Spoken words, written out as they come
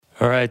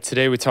All right,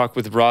 today we talk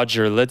with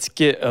Roger. Let's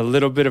get a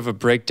little bit of a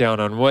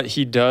breakdown on what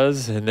he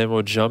does, and then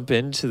we'll jump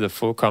into the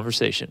full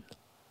conversation.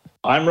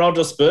 I'm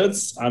Roger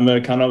Spitz. I'm a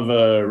kind of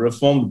a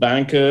reformed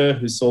banker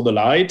who saw the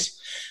light.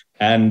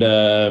 And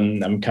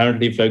I'm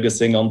currently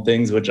focusing on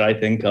things which I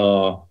think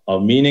are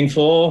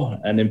meaningful,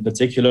 and in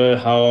particular,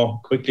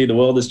 how quickly the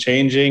world is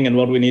changing and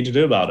what we need to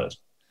do about it.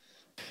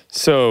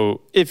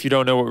 So if you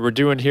don't know what we're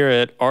doing here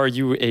at Are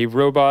You a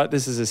Robot?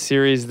 This is a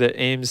series that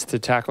aims to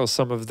tackle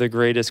some of the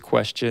greatest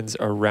questions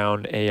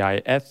around AI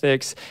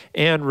ethics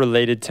and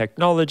related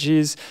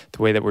technologies.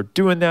 The way that we're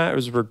doing that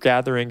is we're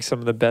gathering some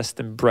of the best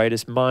and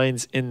brightest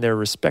minds in their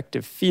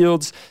respective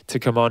fields to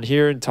come on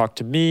here and talk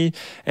to me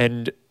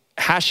and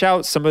hash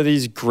out some of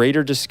these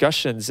greater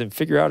discussions and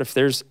figure out if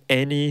there's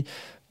any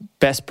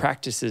best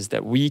practices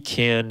that we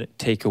can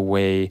take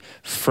away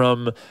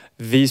from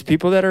these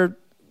people that are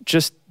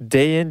just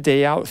day in,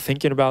 day out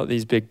thinking about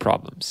these big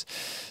problems.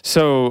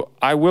 So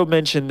I will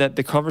mention that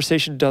the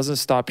conversation doesn't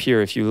stop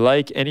here. If you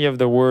like any of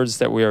the words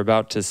that we are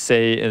about to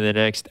say in the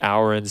next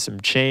hour and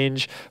some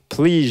change,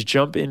 please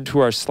jump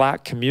into our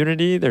Slack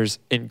community. There's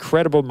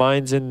incredible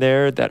minds in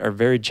there that are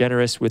very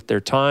generous with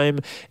their time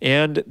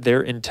and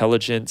their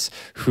intelligence,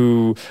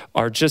 who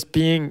are just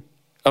being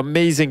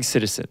amazing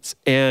citizens.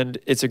 And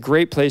it's a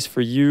great place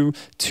for you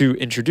to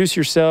introduce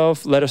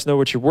yourself, let us know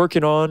what you're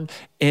working on,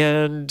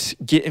 and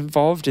get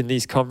involved in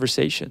these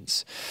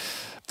conversations.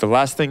 The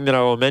last thing that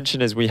I will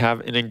mention is we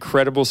have an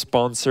incredible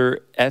sponsor.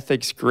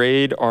 Ethics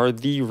Grade are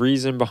the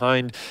reason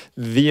behind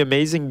the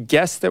amazing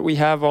guests that we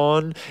have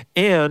on.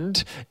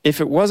 And if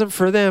it wasn't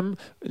for them,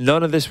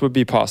 none of this would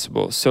be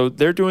possible. So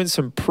they're doing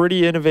some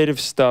pretty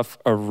innovative stuff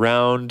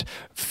around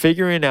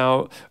figuring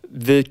out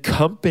the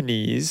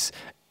company's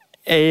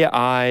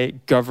AI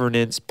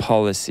governance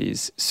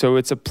policies. So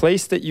it's a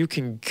place that you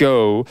can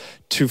go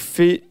to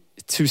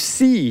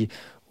see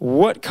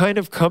what kind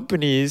of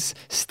companies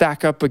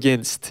stack up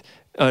against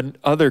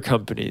other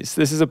companies.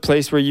 This is a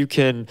place where you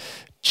can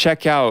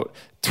check out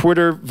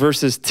Twitter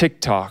versus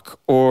TikTok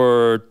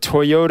or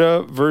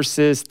Toyota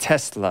versus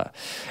Tesla.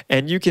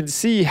 And you can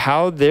see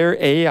how their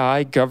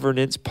AI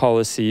governance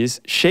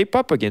policies shape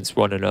up against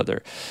one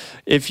another.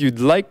 If you'd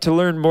like to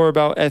learn more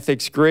about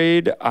Ethics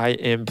Grade, I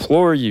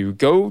implore you,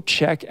 go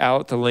check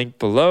out the link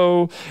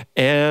below.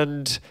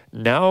 And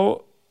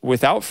now,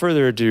 without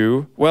further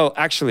ado, well,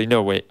 actually,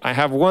 no, wait. I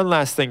have one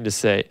last thing to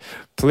say.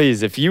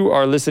 Please, if you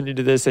are listening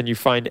to this and you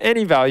find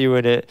any value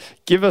in it,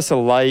 give us a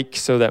like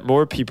so that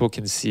more people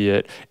can see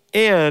it.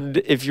 And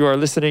if you are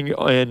listening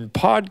in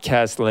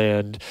podcast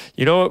land,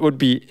 you know what would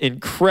be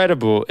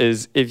incredible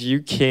is if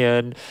you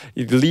can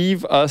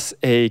leave us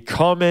a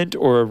comment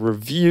or a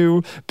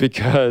review,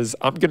 because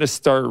I'm going to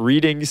start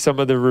reading some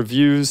of the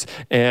reviews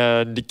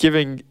and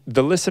giving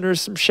the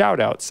listeners some shout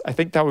outs. I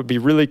think that would be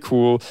really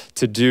cool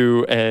to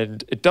do.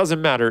 And it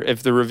doesn't matter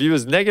if the review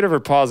is negative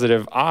or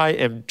positive. I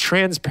am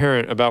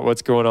transparent about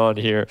what's going on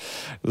here.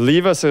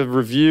 Leave us a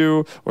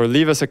review or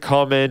leave us a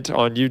comment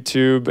on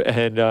YouTube,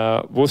 and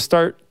we'll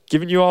start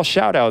giving you all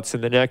shout outs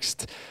in the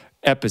next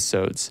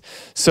episodes.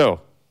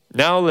 So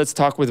now let's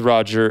talk with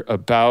Roger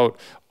about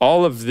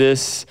all of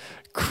this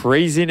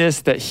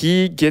craziness that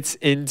he gets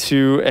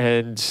into.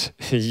 And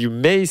you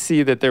may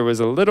see that there was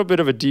a little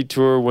bit of a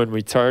detour when we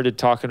started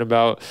talking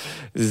about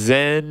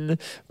Zen,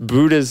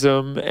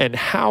 Buddhism, and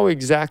how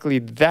exactly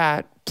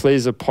that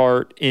plays a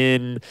part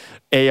in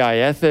AI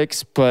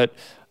ethics. But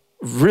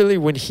really,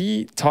 when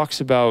he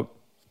talks about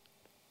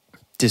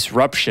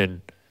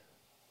disruption,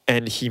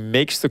 and he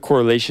makes the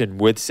correlation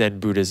with Zen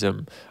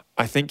Buddhism,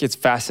 I think it's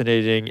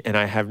fascinating, and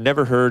I have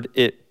never heard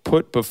it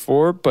put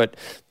before, but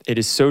it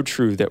is so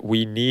true that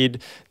we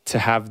need to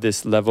have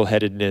this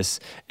level-headedness,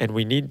 and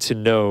we need to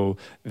know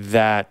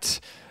that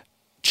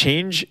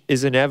change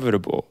is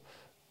inevitable.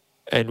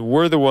 And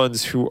we're the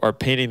ones who are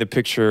painting the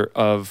picture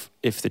of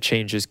if the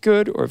change is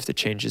good or if the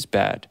change is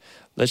bad.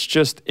 Let's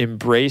just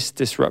embrace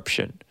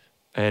disruption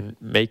and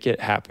make it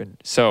happen.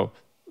 So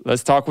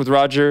let's talk with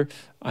Roger.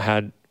 I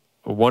had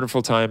a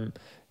wonderful time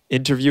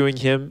interviewing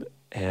him,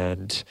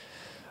 and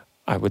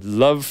I would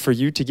love for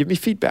you to give me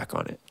feedback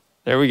on it.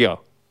 There we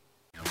go.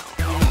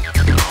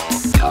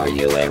 Are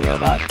you a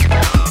robot?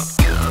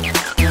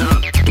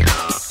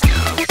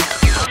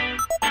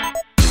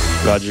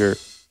 Roger,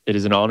 it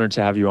is an honor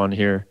to have you on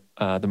here.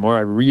 The more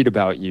I read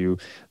about you,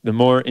 the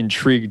more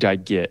intrigued I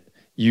get.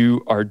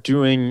 You are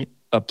doing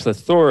a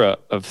plethora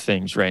of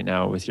things right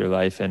now with your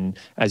life. And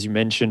as you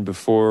mentioned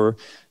before,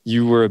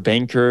 you were a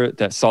banker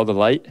that saw the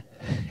light.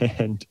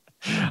 And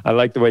I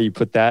like the way you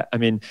put that. I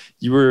mean,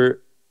 you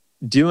were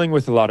dealing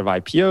with a lot of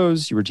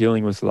IPOs, you were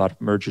dealing with a lot of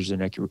mergers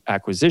and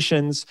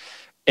acquisitions,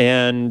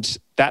 and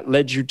that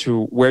led you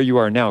to where you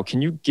are now.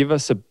 Can you give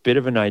us a bit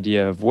of an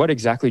idea of what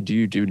exactly do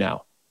you do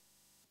now?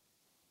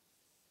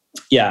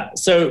 Yeah,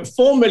 so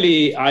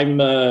formally, I'm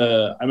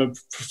a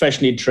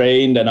professionally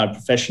trained and I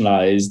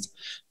professionalized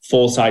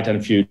foresight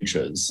and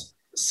futures.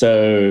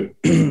 So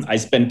I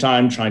spend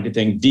time trying to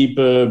think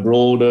deeper,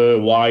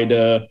 broader,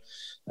 wider,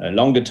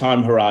 longer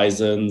time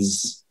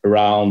horizons,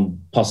 around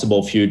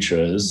possible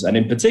futures. And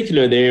in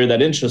particular, the area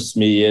that interests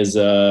me is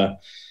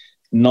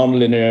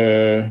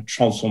nonlinear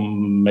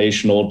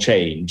transformational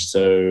change.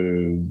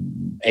 So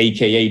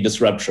AKA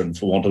disruption,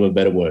 for want of a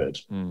better word.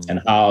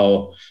 And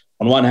how,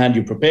 on one hand,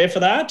 you prepare for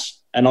that.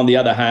 And on the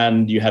other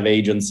hand, you have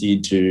agency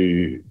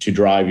to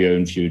drive your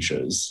own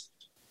futures.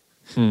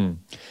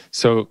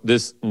 So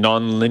this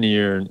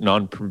non-linear,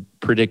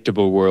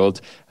 non-predictable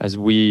world, as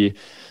we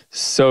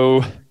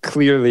so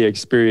clearly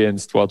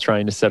experienced while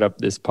trying to set up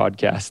this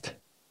podcast,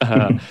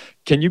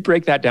 can you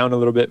break that down a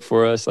little bit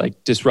for us?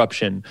 Like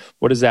disruption,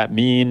 what does that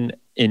mean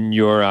in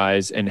your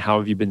eyes, and how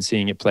have you been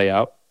seeing it play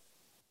out?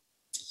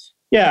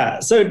 Yeah,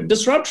 so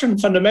disruption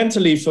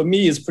fundamentally for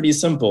me is pretty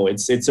simple.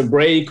 It's a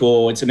break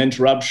or it's an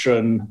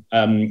interruption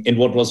in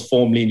what was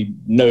formerly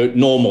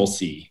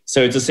normalcy.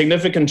 So it's a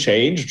significant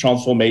change,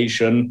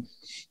 transformation,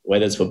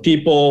 whether it's for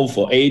people,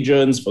 for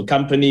agents, for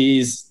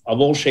companies of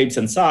all shapes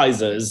and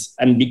sizes.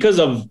 And because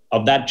of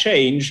that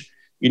change,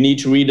 you need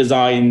to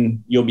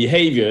redesign your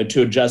behavior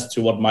to adjust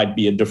to what might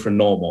be a different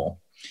normal.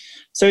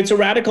 So it's a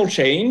radical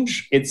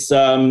change. It's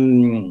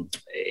only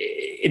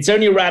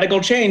a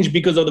radical change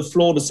because of the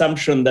flawed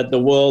assumption that the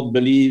world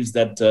believes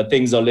that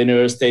things are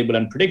linear, stable,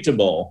 and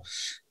predictable.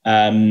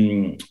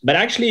 But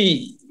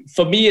actually,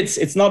 for me,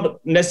 it's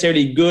not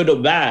necessarily good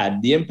or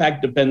bad. The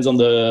impact depends on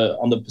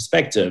the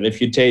perspective. If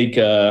you take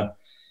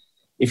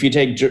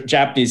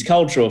Japanese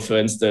culture, for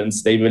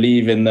instance, they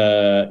believe in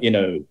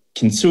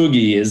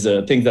kintsugi is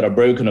things that are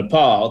broken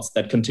apart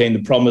that contain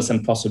the promise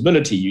and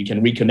possibility. You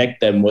can reconnect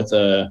them with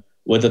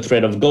a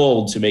thread of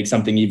gold to make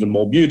something even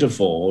more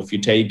beautiful. If you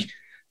take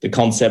the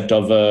concept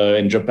of,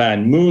 in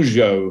Japan,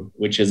 mujo,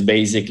 which is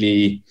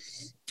basically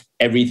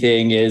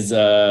everything is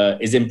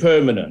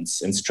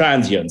impermanence, it's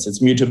transience,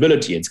 it's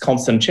mutability, it's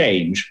constant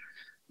change.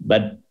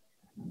 But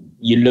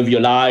you live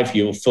your life,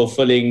 you're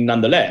fulfilling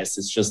nonetheless.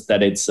 It's just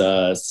that it's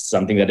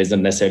something that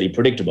isn't necessarily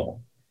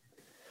predictable.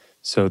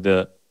 So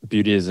the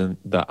beauty is in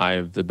the eye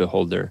of the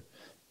beholder,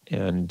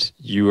 and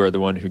you are the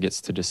one who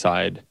gets to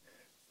decide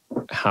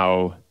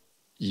how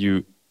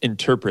you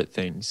interpret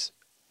things.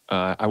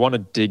 I want to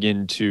dig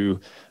into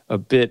a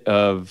bit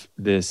of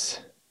this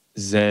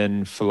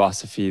Zen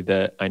philosophy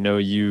that I know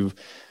you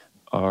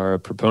are a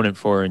proponent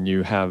for, and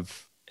you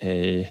have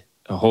a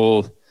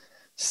whole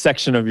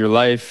section of your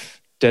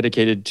life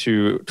dedicated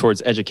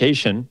towards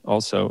education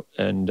also,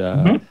 and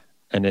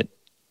it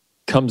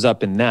comes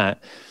up in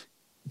that.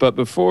 But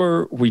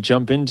before we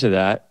jump into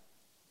that,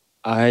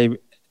 I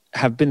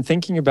have been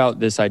thinking about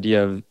this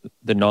idea of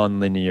the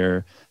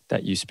nonlinear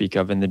that you speak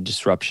of and the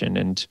disruption,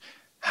 and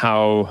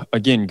how,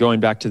 again, going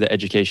back to the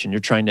education,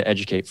 you're trying to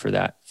educate for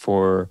that,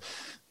 for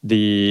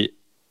the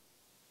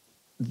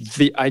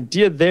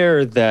idea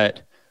there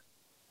that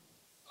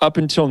up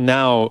until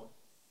now,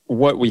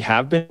 what we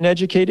have been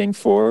educating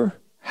for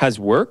has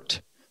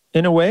worked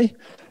in a way,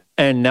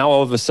 and now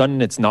all of a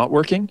sudden it's not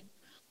working,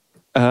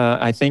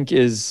 I think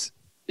is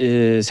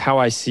how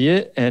I see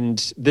it.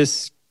 And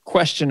this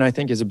question, I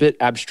think, is a bit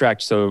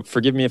abstract, so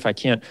forgive me if I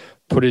can't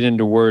put it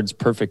into words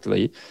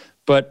perfectly,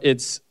 but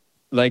it's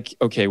like,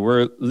 okay,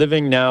 we're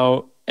living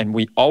now, and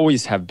we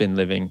always have been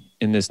living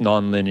in this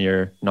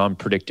nonlinear,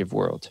 non-predictive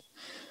world.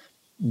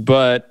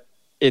 But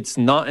it's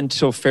not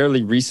until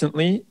fairly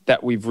recently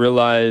that we've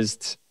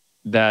realized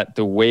that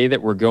the way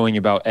that we're going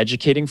about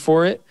educating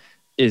for it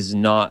is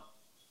not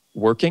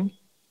working.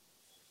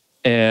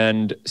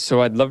 And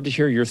so I'd love to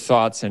hear your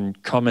thoughts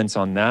and comments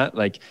on that.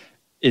 Like,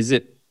 is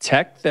it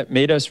tech that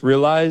made us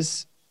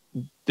realize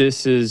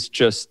this is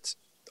just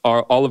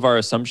all of our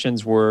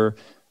assumptions were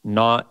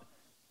not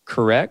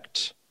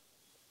correct?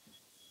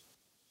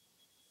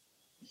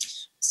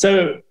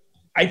 So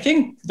I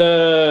think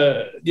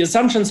the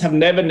assumptions have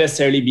never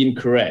necessarily been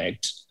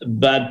correct,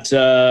 but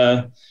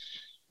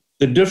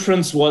the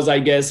difference was, I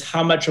guess,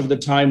 how much of the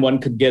time one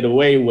could get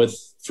away with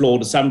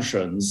flawed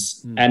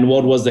assumptions and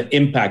what was the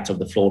impact of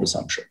the flawed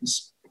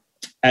assumptions.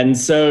 And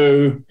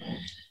so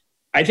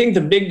I think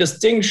the big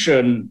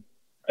distinction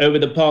over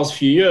the past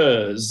few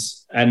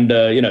years,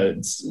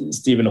 and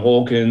Stephen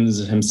Hawking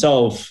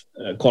himself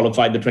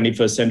qualified the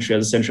 21st century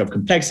as a century of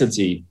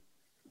complexity.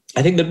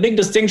 I think the big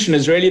distinction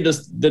is really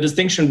the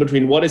distinction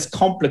between what is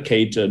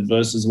complicated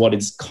versus what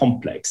is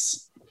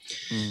complex.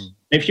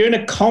 If you're in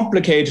a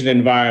complicated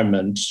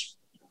environment,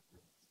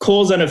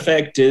 cause and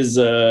effect is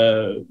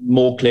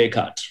more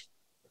clear-cut.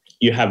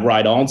 You have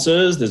right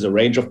answers. There's a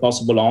range of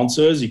possible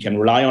answers. You can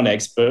rely on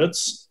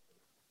experts.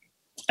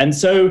 And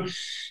so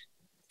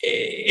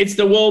it's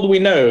the world we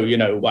know,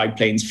 why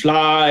planes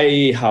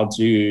fly, how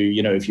to,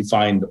 if you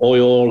find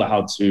oil,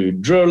 how to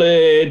drill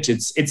it.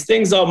 It's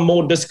things are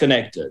more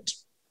disconnected.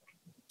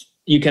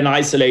 You can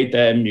isolate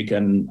them, you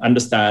can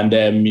understand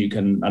them, you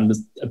can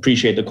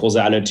appreciate the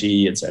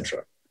causality,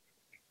 etc.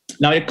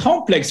 Now, in a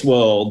complex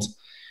world,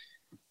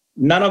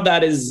 none of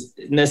that is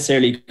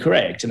necessarily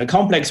correct. In a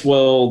complex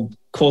world,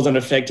 cause and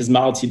effect is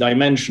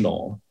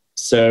multidimensional.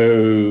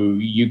 So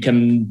you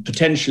can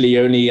potentially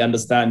only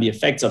understand the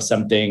effects of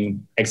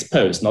something ex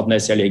post, not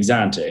necessarily ex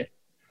ante.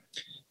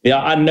 They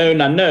are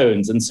unknown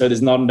unknowns, and so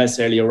there's not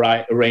necessarily a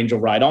range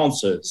of right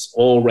answers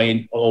or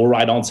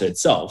right answer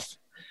itself.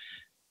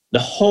 The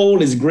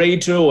whole is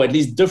greater or at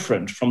least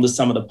different from the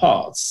sum of the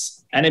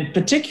parts. And in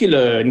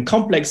particular, in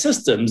complex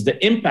systems,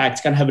 the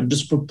impact can have a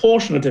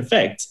disproportionate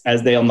effect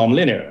as they are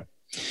nonlinear.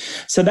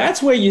 So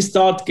that's where you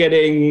start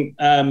getting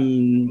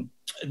the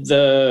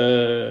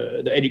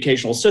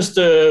educational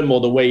system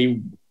or the way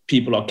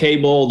people are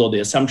cabled or the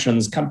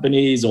assumptions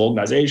companies or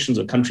organizations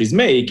or countries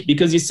make,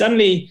 because you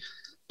suddenly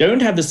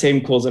don't have the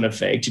same cause and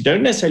effect. You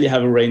don't necessarily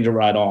have a range of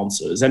right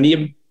answers. And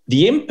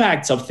the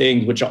impacts of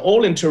things which are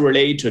all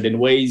interrelated in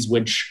ways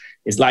which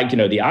is like,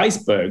 the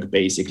iceberg,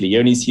 basically. You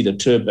only see the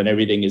tip and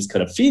everything is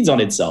kind of feeds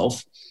on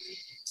itself.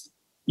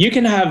 You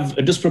can have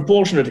a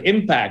disproportionate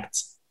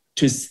impact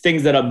to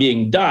things that are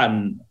being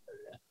done,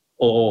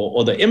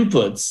 or the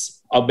inputs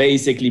are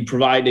basically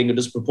providing a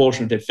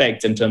disproportionate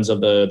effect in terms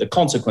of the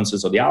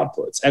consequences of the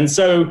outputs. And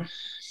so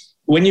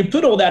when you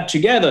put all that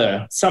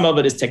together, some of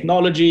it is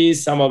technology,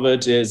 some of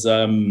it is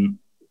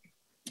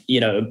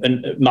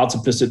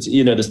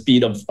multiplicity, the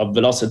speed of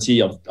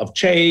velocity of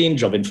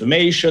change, of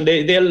information.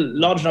 There are a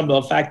large number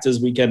of factors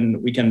we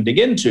can dig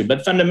into.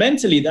 But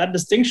fundamentally, that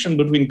distinction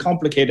between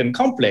complicated and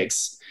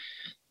complex,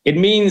 it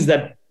means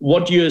that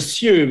what you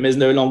assume is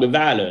no longer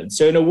valid.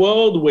 So in a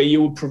world where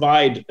you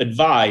provide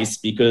advice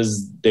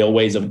because there are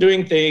ways of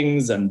doing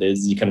things and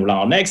you can rely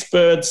on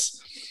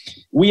experts,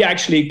 we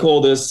actually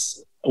call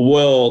this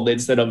world,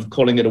 instead of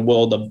calling it a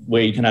world of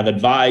where you can have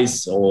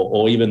advice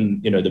or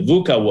even the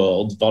VUCA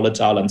world,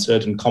 volatile,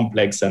 uncertain,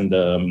 complex, and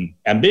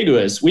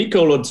ambiguous, we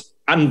call it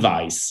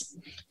unvice,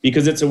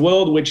 because it's a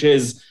world which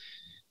is,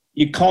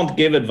 you can't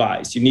give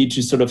advice. You need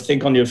to sort of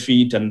think on your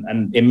feet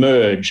and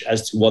emerge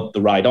as to what the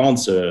right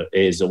answer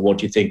is, or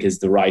what you think is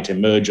the right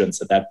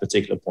emergence at that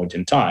particular point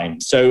in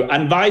time. So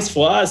unvice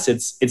for us,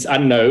 it's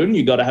unknown.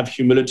 You got to have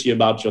humility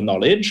about your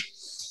knowledge.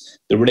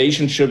 The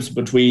relationships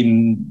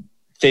between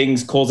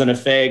things, cause and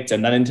effect,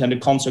 and unintended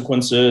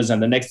consequences,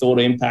 and the next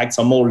order impacts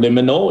are more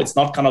liminal. It's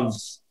not kind of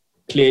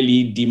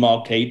clearly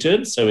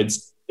demarcated, so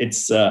it's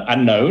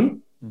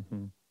unknown.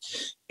 Mm-hmm.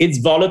 It's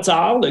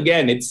volatile.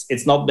 Again,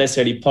 it's not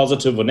necessarily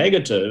positive or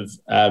negative.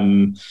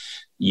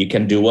 You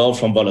can do well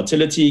from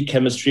volatility.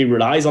 Chemistry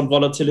relies on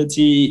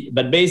volatility,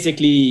 but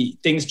basically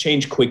things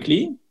change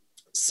quickly.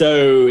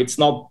 So it's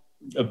not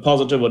a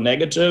positive or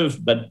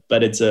negative, but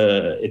it's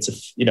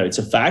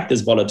a fact.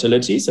 There's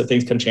volatility, so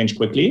things can change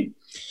quickly.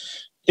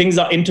 Things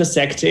are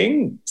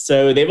intersecting.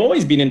 So they've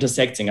always been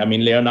intersecting. I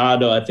mean,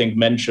 Leonardo, I think,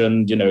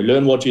 mentioned,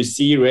 learn what you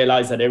see,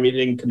 realize that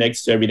everything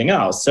connects to everything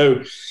else.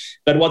 So,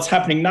 but what's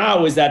happening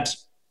now is that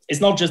it's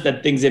not just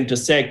that things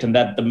intersect and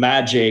that the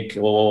magic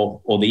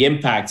or the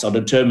impacts are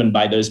determined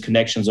by those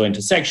connections or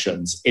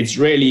intersections. It's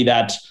really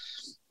that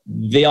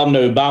there are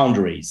no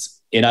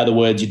boundaries. In other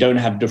words, you don't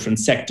have different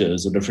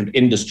sectors or different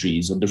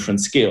industries or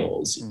different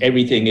skills. Mm-hmm.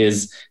 Everything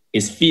is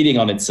feeding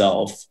on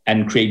itself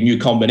and create new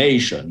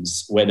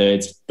combinations, whether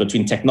it's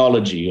between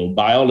technology or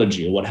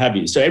biology or what have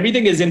you. So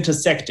everything is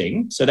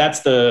intersecting. So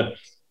that's the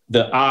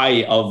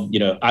I of,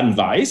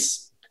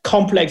 unvice.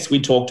 Complex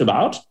we talked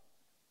about.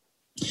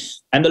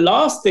 And the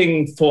last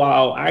thing for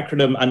our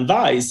acronym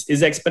unvice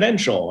is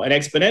exponential. And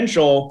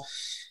exponential,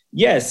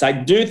 yes, I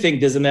do think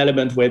there's an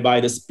element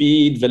whereby the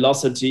speed,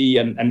 velocity,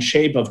 and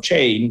shape of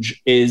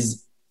change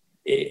is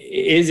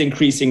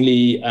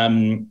increasingly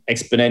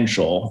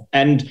exponential.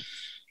 And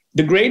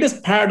the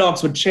greatest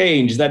paradox with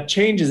change is that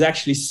change is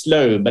actually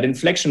slow, but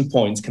inflection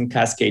points can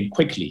cascade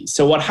quickly.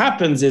 So what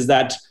happens is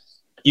that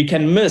you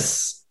can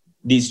miss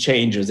these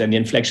changes and the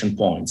inflection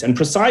points. And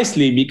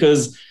precisely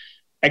because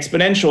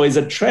exponential is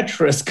a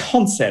treacherous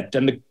concept,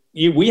 and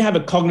we have a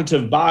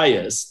cognitive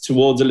bias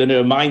towards a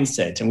linear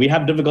mindset, and we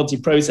have difficulty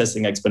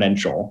processing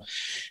exponential.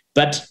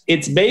 But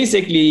it's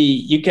basically,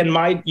 you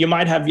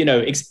might have,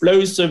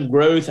 explosive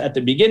growth at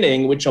the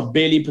beginning, which are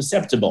barely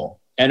perceptible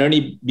and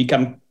only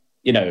become,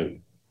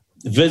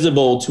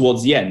 visible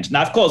towards the end.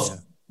 Now, of course,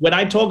 when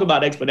I talk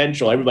about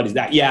exponential, everybody's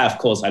like, yeah, of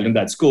course, I learned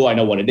that at school. I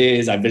know what it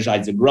is. I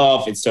visualize the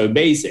graph. It's so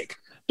basic.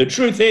 The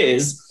truth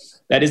is,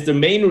 that is the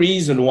main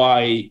reason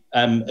why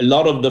a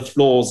lot of the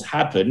flaws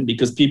happen,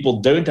 because people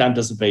don't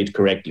anticipate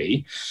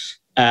correctly.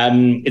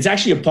 It's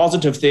actually a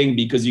positive thing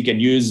because you can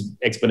use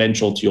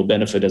exponential to your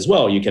benefit as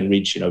well. You can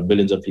reach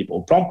billions of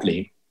people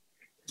promptly.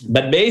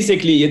 But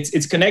basically,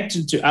 it's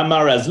connected to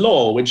Amara's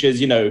law, which is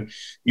you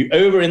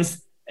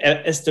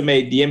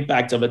overestimate the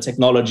impact of a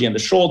technology in the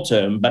short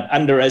term, but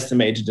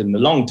underestimate it in the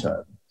long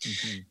term.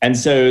 Mm-hmm. And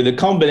so the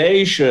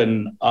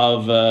combination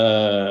of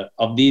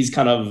these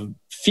kind of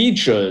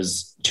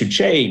features to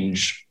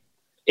change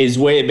is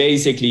where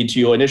basically, to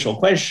your initial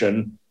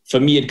question, for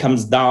me, it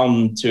comes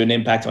down to an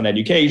impact on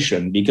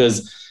education,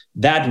 because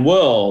that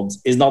world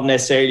is not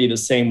necessarily the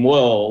same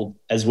world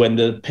as when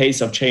the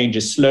pace of change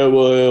is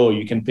slower, or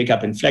you can pick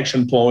up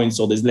inflection points,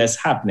 or there's less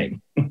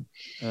happening.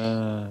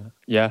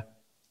 Yeah,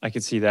 I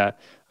could see that.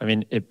 I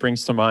mean, it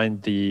brings to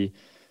mind the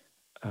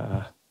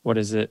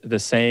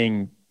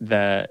saying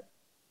that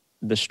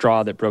the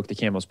straw that broke the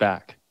camel's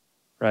back,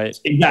 right?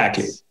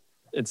 Exactly.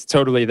 It's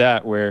totally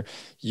that, where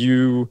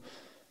you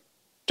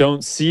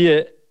don't see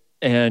it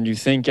and you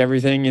think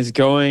everything is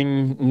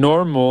going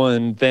normal,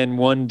 and then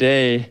one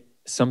day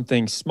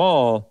something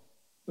small,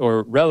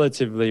 or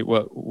relatively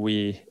what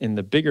we in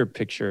the bigger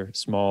picture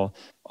small,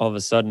 all of a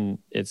sudden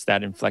it's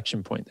that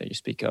inflection point that you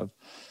speak of.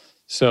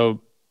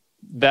 So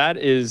that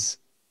is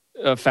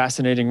a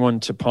fascinating one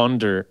to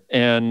ponder.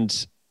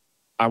 And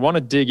I want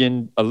to dig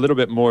in a little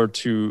bit more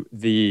to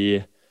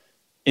the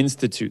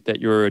institute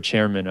that you're a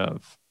chairman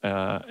of.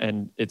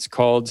 And it's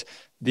called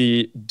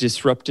the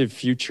Disruptive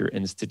Future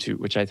Institute,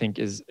 which I think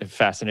is a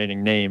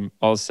fascinating name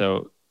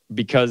also,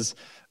 because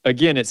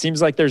again, it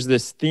seems like there's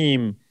this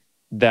theme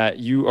that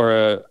you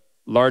are a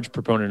large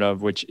proponent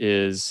of, which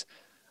is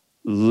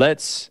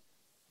let's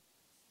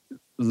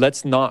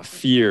not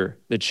fear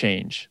the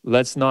change.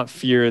 Let's not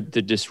fear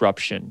the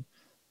disruption.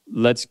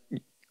 Let's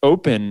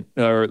welcome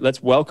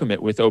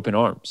it with open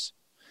arms.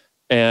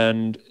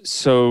 And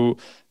so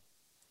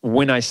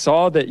when I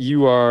saw that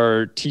you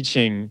are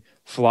teaching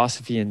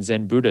philosophy and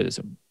Zen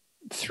Buddhism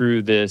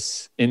through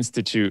this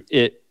institute,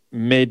 it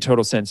made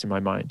total sense in my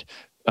mind.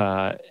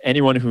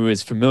 Anyone who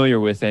is familiar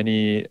with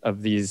any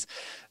of these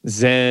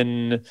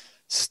Zen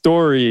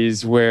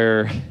stories,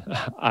 where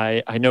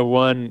I know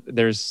one,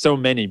 there's so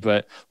many,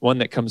 but one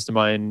that comes to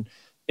mind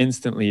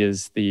instantly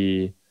is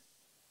the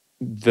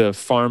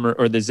farmer,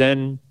 or the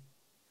Zen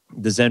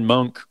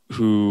monk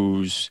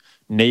whose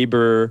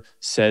neighbor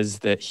says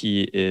that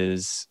he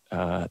is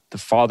the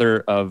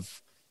father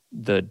of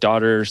the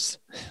daughters.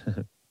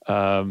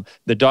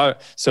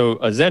 So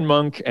a Zen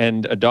monk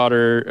and a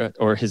daughter,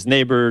 or his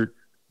neighbor's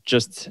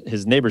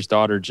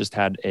daughter just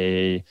had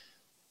a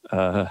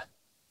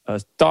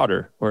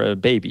daughter or a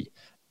baby,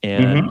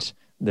 and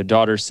the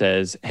daughter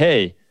says,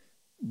 "Hey,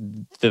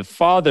 the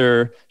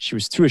father," she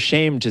was too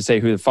ashamed to say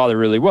who the father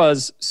really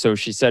was, so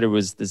she said it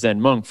was the Zen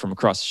monk from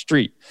across the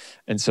street.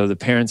 And so the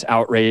parents,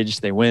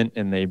 outraged, they went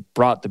and they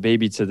brought the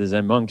baby to the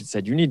Zen monk and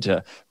said, "You need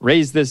to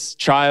raise this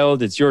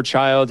child. It's your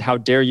child. How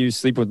dare you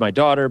sleep with my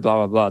daughter?" Blah,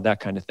 blah, blah, that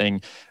kind of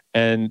thing.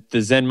 And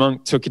the Zen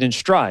monk took it in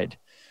stride,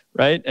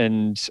 right?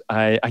 And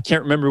I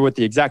can't remember what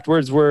the exact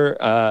words were.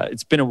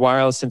 It's been a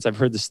while since I've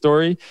heard the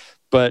story,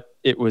 but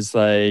it was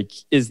like,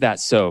 "Is that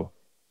so?"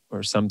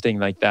 or something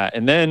like that.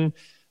 And then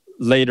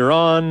later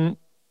on,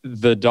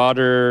 the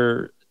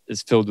daughter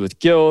is filled with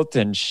guilt,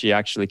 and she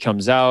actually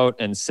comes out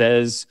and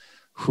says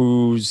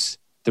who's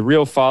the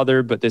real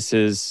father, but this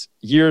is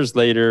years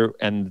later,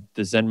 and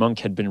the Zen monk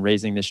had been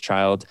raising this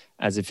child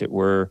as if it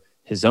were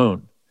his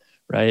own,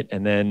 right?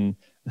 And then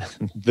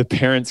the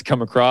parents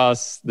come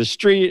across the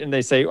street and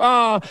they say,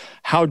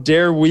 how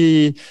dare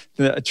we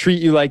treat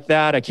you like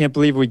that? I can't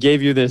believe we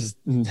gave you this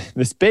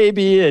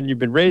baby and you've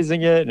been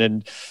raising it.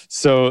 And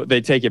so they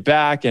take it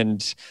back,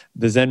 and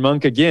the Zen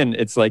monk, again,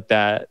 it's like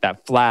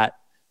that flat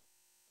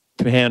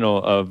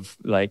panel of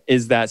like,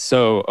 "Is that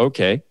so?"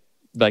 Okay,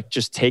 like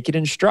just take it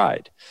in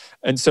stride.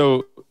 And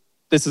so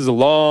this is a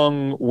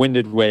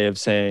long-winded way of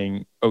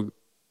saying,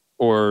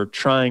 or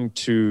trying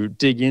to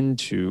dig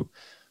into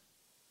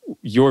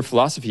your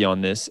philosophy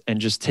on this and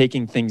just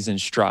taking things in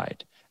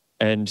stride.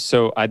 And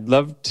so I'd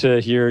love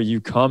to hear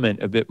you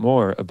comment a bit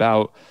more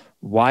about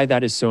why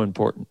that is so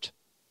important.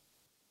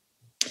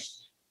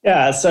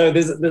 Yeah, so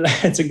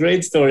it's a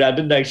great story. I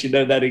didn't actually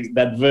know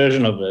that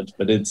version of it,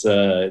 but it's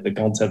the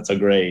concepts are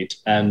great.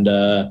 And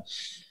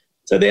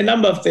so there are a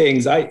number of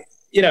things.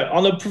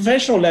 On a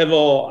professional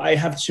level, I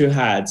have two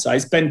hats. I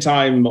spend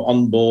time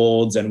on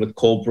boards and with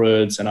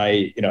corporates, and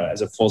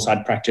as a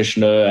Foresight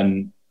practitioner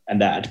and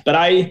that. But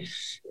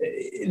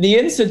the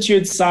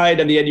institute side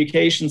and the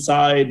education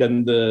side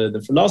and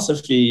the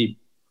philosophy,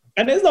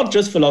 and it's not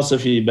just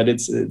philosophy, but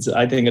it's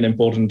I think an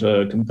important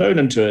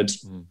component to it,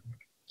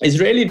 is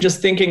really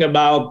just thinking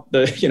about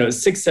the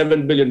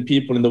 6-7 billion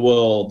people in the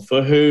world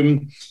for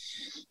whom,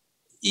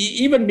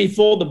 even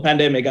before the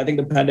pandemic, I think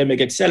the pandemic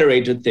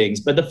accelerated things,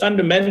 but the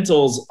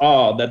fundamentals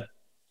are that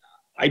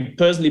I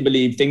personally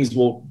believe things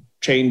will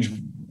change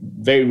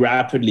very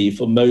rapidly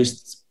for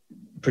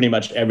pretty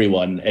much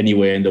everyone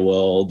anywhere in the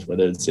world,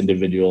 whether it's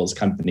individuals,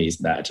 companies,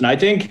 that. And I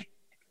think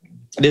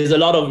there's a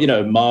lot of,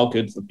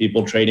 market for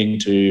people trading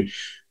to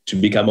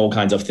become all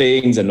kinds of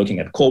things and looking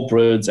at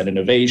corporates and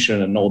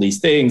innovation and all these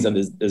things. And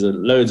there's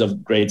loads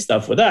of great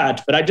stuff for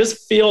that. But I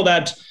just feel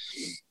that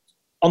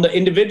on the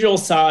individual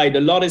side,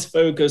 a lot is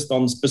focused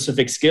on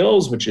specific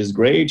skills, which is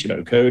great,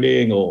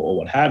 coding or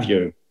what have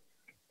you.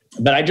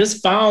 But I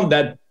just found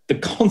that the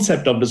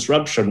concept of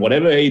disruption,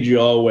 whatever age you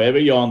are, wherever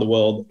you are in the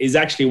world, is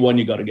actually one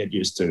you got to get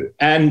used to.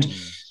 And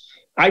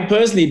I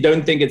personally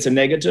don't think it's a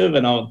negative,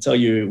 and I'll tell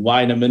you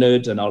why in a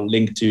minute, and I'll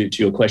link to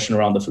your question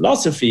around the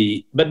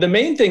philosophy. But the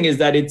main thing is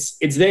that it's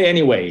there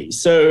anyway.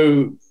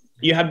 So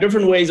you have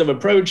different ways of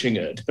approaching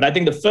it. But I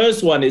think the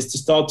first one is to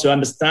start to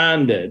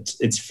understand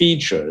its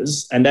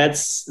features. And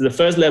that's the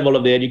first level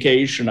of the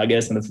education, I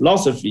guess, and the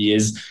philosophy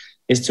is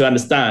to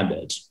understand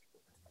it.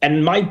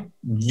 And my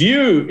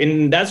view,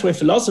 and that's where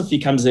philosophy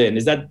comes in,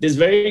 is that there's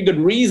very good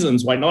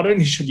reasons why not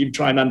only should you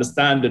try and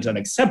understand it and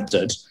accept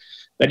it,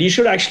 but you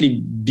should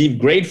actually be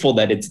grateful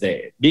that it's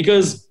there.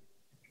 Because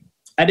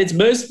at its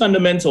most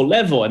fundamental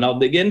level, and I'll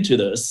dig into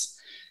this,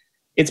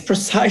 it's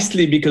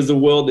precisely because the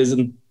world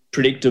isn't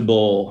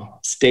predictable,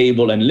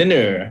 stable, and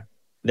linear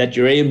that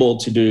you're able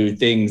to do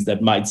things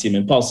that might seem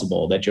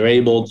impossible, that you're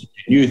able to do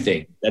new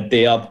things, that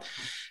they are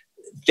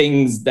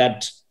things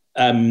that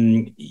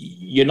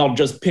you're not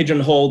just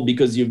pigeonholed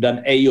because you've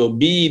done A or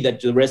B, that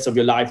the rest of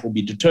your life will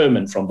be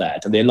determined from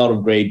that. And there are a lot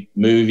of great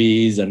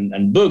movies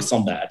and books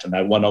on that.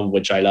 And one of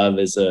which I love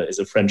is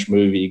a French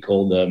movie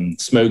called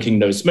Smoking,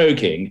 No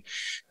Smoking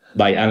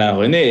by Alain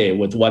René,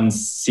 with one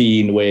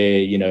scene where,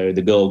 you know,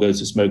 the girl goes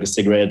to smoke a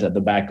cigarette at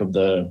the back of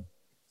the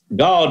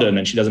garden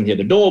and she doesn't hear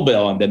the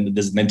doorbell, and then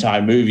there's an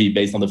entire movie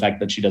based on the fact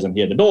that she doesn't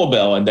hear the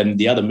doorbell, and then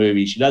the other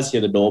movie she does hear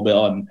the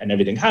doorbell and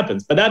everything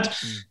happens. But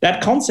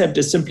that concept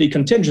is simply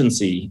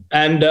contingency.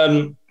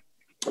 And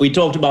we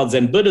talked about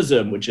Zen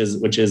Buddhism, which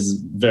is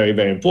very,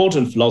 very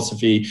important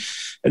philosophy.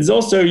 There's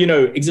also, you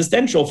know,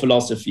 existential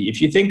philosophy.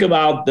 If you think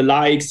about the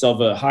likes of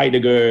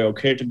Heidegger or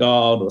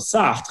Kierkegaard or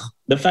Sartre,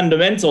 the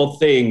fundamental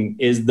thing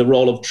is the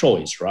role of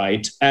choice,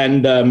 right?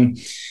 And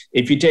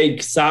if you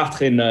take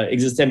Sartre in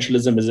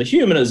Existentialism as a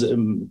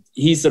Humanism,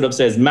 he sort of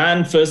says,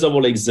 man, first of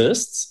all,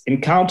 exists,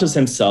 encounters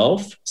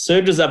himself,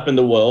 surges up in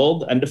the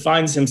world, and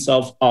defines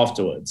himself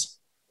afterwards.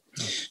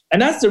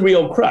 And that's the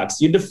real crux.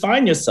 You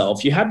define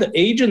yourself, you have the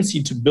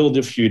agency to build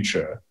a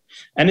future.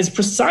 And it's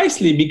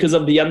precisely because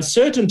of the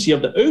uncertainty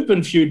of the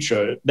open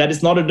future that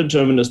it's not a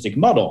deterministic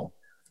model.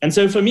 And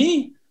so for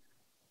me,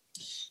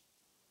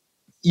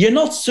 you're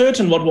not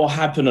certain what will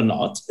happen or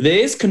not. There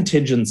is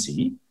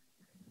contingency.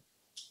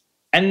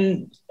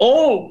 And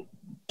all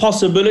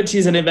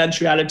possibilities and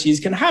eventualities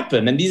can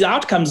happen. And these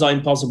outcomes are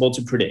impossible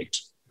to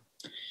predict.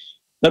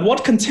 But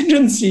what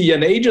contingency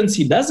and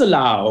agency does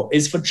allow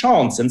is for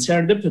chance and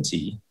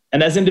serendipity.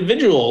 And as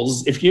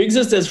individuals, if you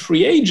exist as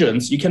free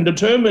agents, you can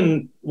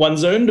determine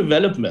one's own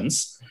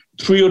developments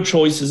through your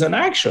choices and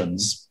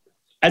actions,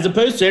 as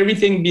opposed to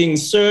everything being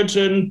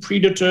certain,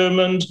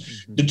 predetermined,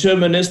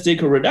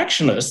 deterministic, or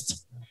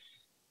reductionist.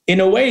 In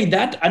a way,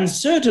 that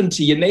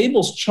uncertainty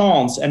enables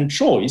chance and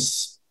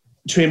choice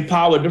to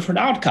empower different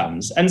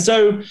outcomes. And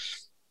so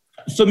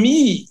for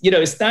me, you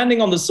know, standing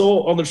on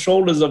the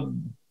shoulders of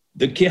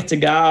the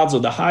Kierkegaards or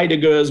the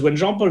Heideggers, when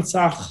Jean-Paul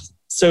Sartre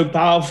so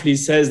powerfully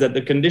says that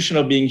the condition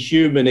of being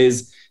human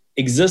is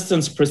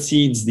existence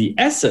precedes the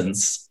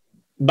essence,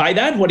 by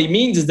that what he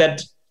means is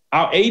that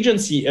our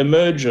agency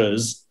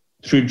emerges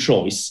through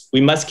choice. We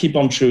must keep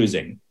on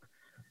choosing.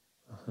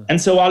 And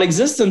so while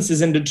existence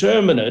is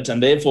indeterminate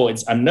and therefore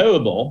it's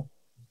unknowable,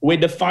 we're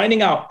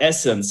defining our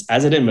essence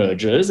as it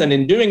emerges. And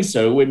in doing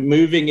so, we're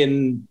moving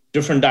in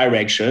different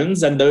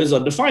directions, and those are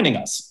defining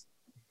us.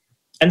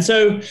 And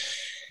so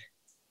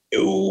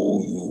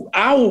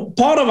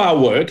part of our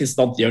work is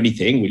not the only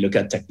thing. We look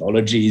at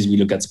technologies, we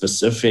look at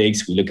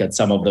specifics, we look at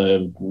some of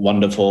the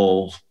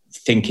wonderful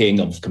thinking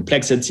of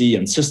complexity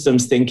and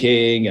systems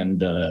thinking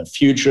and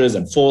futures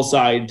and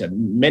foresight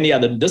and many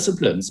other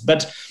disciplines.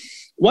 But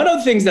one of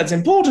the things that's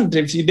important,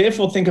 if you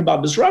therefore think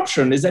about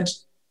disruption, is that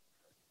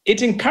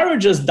it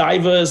encourages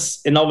diverse,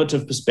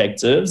 innovative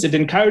perspectives. It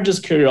encourages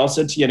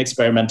curiosity and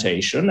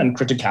experimentation and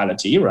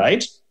criticality,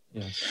 right?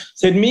 Yes.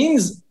 So it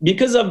means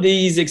because of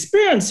these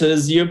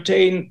experiences, you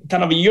obtain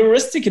kind of a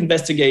heuristic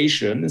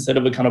investigation instead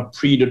of a kind of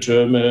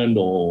predetermined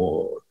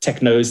or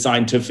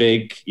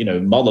techno-scientific, you know,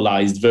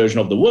 modelized version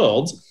of the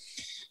world.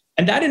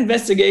 And that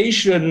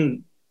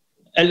investigation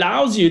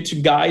allows you to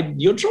guide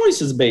your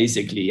choices,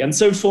 basically. And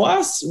so for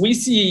us, we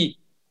see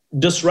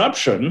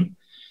disruption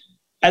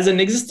as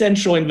an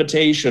existential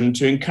invitation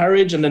to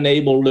encourage and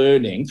enable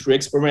learning through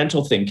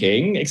experimental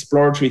thinking,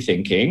 exploratory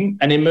thinking,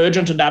 and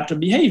emergent adaptive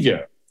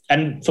behavior.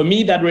 And for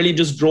me, that really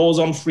just draws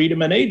on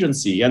freedom and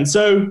agency. And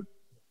so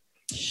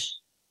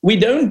we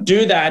don't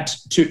do that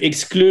to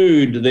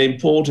exclude the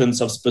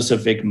importance of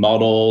specific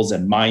models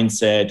and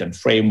mindset and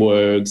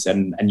frameworks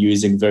and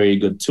using very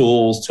good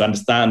tools to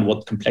understand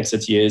what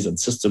complexity is and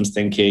systems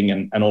thinking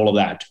and all of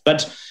that.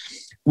 But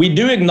we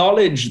do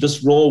acknowledge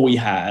this role we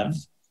have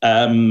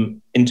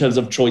in terms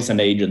of choice and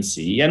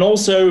agency, and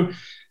also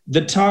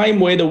the time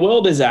where the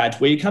world is at,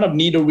 where you kind of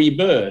need a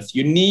rebirth.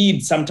 You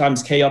need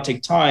sometimes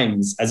chaotic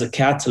times as a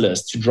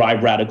catalyst to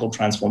drive radical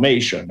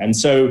transformation. And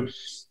so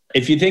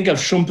if you think of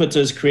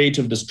Schumpeter's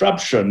creative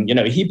disruption, you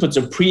know, he puts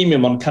a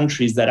premium on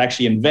countries that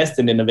actually invest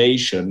in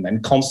innovation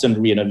and constant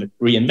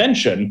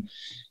reinvention,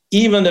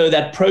 even though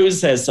that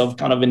process of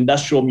kind of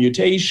industrial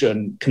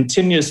mutation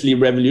continuously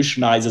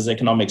revolutionizes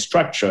economic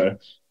structure,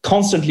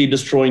 constantly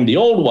destroying the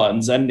old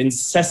ones and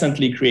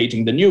incessantly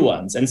creating the new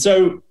ones. And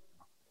so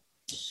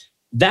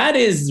that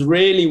is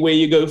really where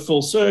you go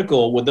full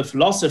circle with the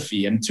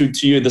philosophy. And to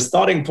you, the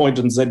starting point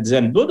in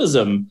Zen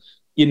Buddhism,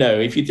 you know,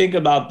 if you think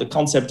about the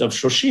concept of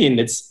Shoshin,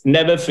 it's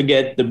never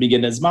forget the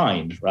beginner's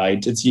mind,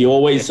 right? It's you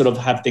always sort of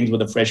have things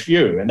with a fresh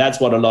view. And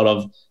that's what a lot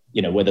of,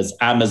 you know, whether it's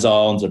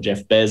Amazon's or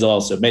Jeff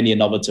Bezos or many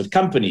innovative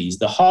companies,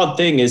 the hard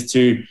thing is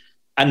to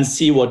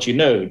unsee what you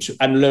know, to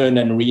unlearn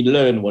and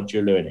relearn what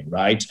you're learning,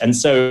 right? And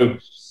so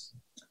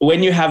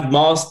when you have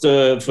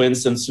master, for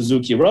instance,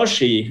 Suzuki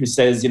Roshi, who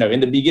says, you know, in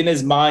the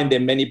beginner's mind,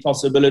 there are many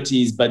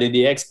possibilities, but in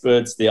the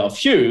experts, there are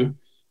few.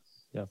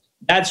 Yeah.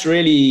 that's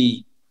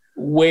really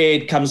where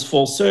it comes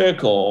full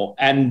circle.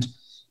 And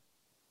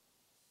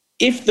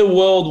if the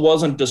world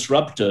wasn't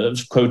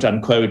disruptive, quote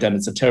unquote, and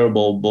it's a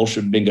terrible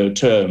bullshit bingo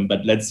term,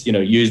 but let's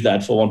use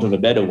that for want of a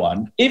better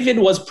one. If it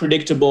was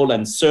predictable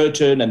and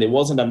certain and there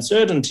wasn't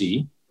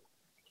uncertainty,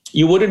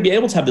 you wouldn't be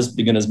able to have this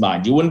beginner's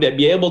mind. You wouldn't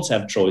be able to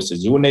have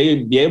choices. You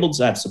wouldn't be able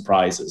to have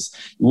surprises.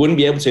 You wouldn't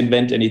be able to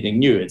invent anything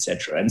new,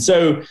 etc. And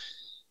so,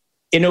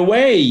 in a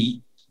way,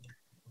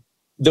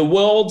 the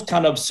world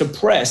kind of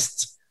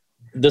suppressed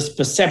this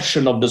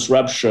perception of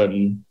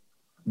disruption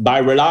by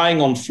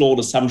relying on flawed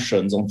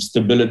assumptions on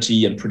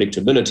stability and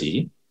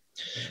predictability.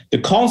 The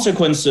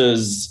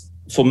consequences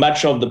for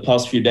much of the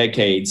past few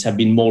decades have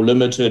been more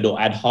limited or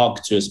ad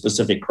hoc to a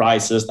specific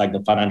crisis, like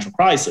the financial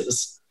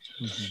crisis.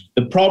 Mm-hmm.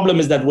 The problem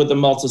is that with the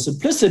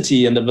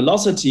multiplicity and the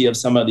velocity of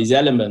some of these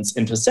elements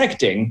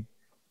intersecting,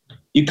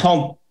 you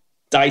can't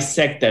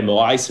dissect them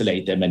or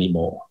isolate them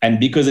anymore. And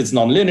because it's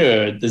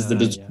nonlinear, there's the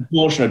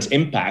disproportionate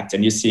impact.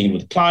 And you're seeing it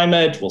with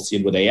climate, we'll see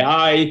it with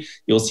AI,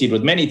 you'll see it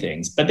with many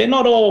things. But they're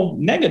not all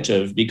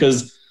negative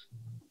because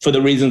for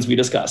the reasons we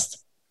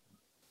discussed.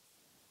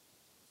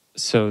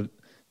 So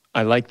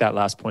I like that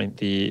last point,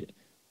 the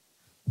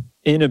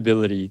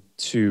inability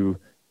to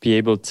be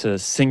able to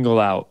single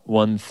out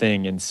one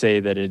thing and say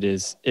that it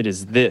is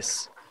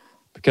this,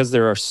 because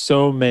there are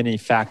so many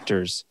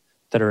factors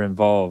that are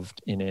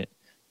involved in it,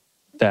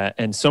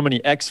 and so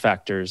many X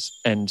factors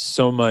and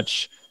so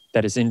much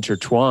that is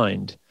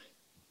intertwined,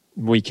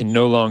 we can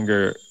no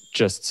longer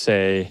just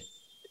say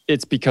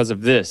it's because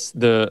of this.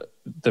 The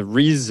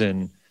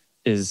reason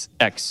is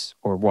X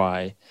or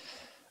Y.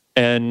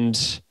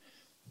 And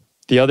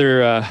the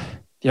other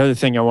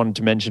thing I wanted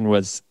to mention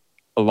was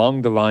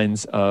along the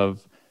lines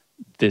of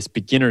this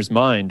beginner's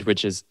mind,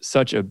 which is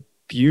such a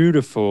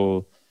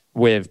beautiful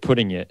way of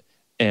putting it.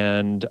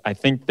 And I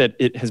think that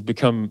it has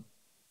become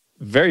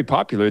very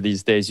popular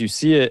these days. You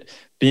see it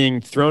being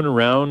thrown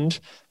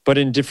around, but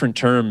in different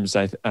terms.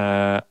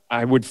 I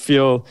would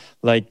feel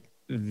like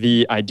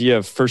the idea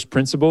of first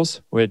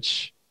principles,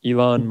 which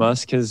Elon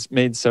Musk has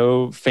made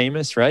so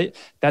famous, right?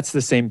 That's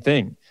the same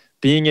thing.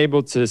 Being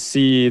able to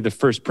see the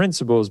first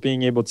principles,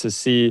 being able to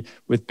see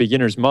with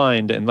beginner's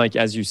mind. And like,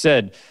 as you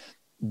said,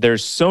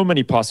 there's so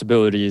many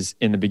possibilities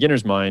in the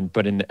beginner's mind,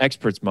 but in the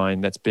expert's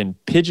mind, that's been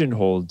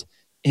pigeonholed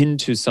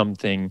into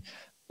something.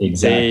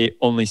 Exactly. They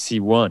only see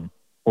one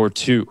or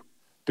two,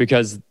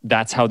 because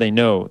that's how they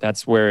know,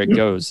 that's where it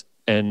goes.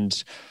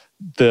 And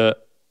the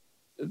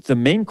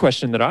main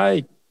question that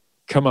I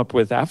come up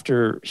with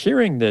after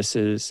hearing this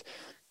is,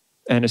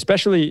 and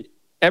especially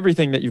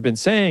everything that you've been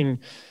saying,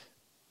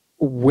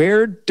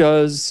 where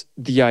does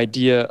the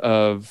idea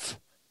of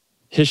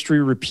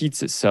history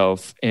repeats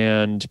itself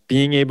and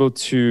being able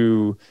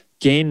to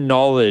gain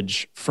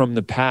knowledge from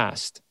the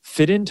past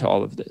fit into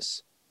all of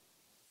this?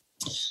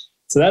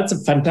 So that's a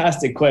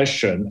fantastic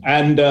question.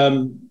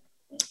 And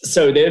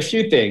so there are a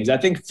few things. I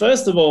think,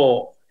 first of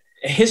all,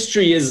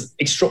 history is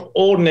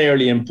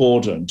extraordinarily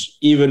important,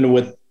 even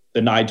with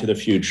an eye to the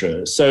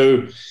future.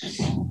 So,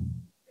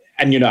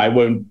 and, I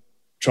won't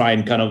try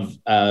and kind of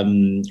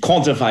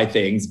quantify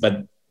things,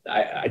 but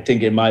I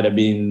think it might have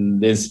been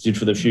the Institute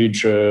for the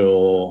Future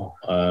or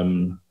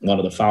one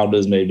of the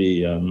founders,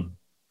 maybe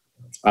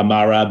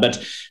Amara,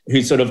 but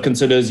who sort of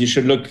considers you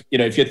should look,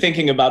 if you're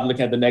thinking about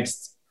looking at the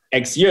next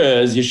X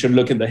years, you should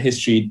look at the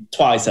history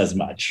twice as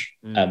much.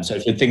 So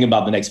if you're thinking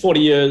about the next 40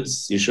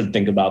 years, you should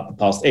think about the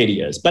past 80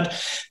 years. But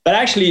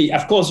actually,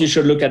 of course, you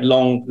should look at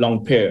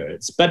long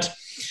periods. But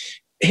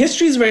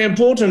history is very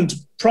important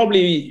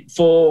probably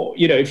for,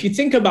 if you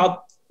think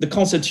about the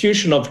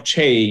constitution of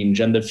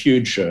change and the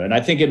future, and I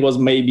think it was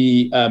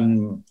maybe,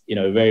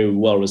 very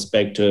well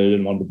respected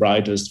and one of the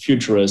brightest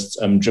futurists,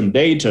 Jim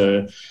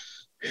Dator,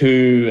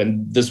 who,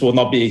 and this will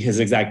not be his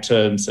exact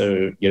term,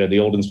 so the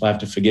audience will have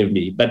to forgive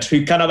me, but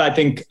who kind of, I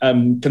think,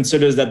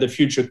 considers that the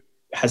future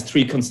has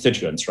three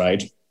constituents,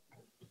 right?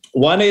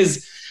 One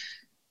is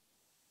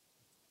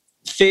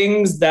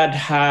things that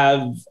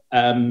have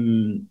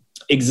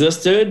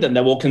existed and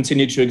that will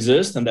continue to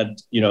exist and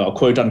that are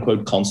quote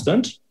unquote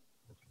constant.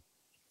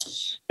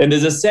 Then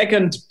there's a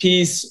second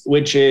piece,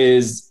 which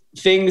is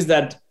things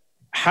that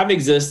have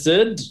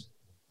existed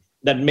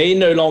that may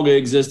no longer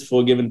exist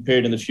for a given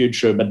period in the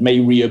future, but may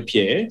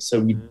reappear. So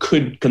we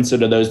could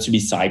consider those to be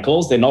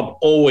cycles. They're not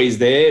always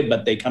there,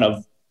 but they kind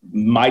of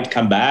might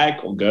come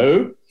back or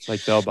go.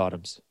 Like bell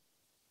bottoms.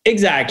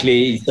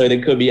 Exactly. So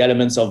there could be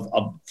elements of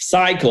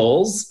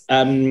cycles.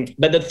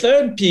 But the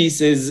third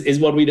piece is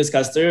what we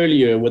discussed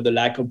earlier with the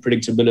lack of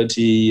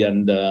predictability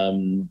and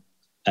the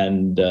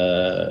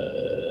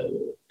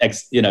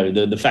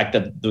fact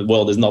that the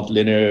world is not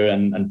linear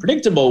and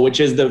predictable, which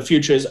is the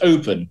future is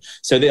open.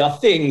 So there are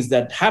things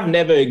that have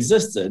never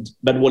existed,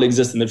 but will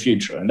exist in the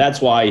future. And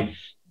that's why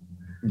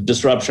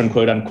disruption,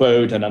 quote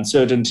unquote, and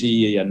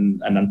uncertainty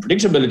and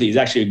unpredictability is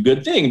actually a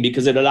good thing,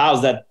 because it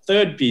allows that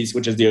third piece,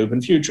 which is the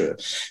open future.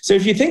 So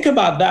if you think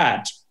about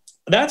that,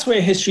 that's where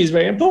history is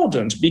very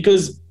important,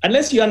 because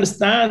unless you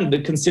understand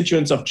the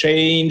constituents of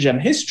change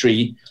and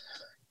history,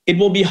 it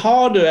will be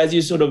harder as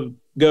you sort of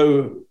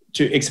go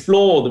to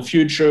explore the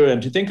future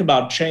and to think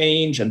about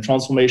change and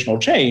transformational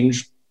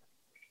change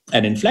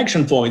and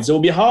inflection points, it will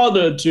be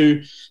harder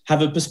to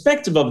have a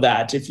perspective of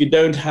that if you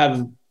don't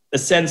have a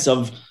sense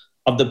of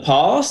the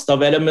past,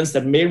 of elements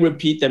that may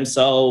repeat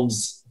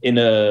themselves in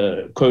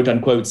a quote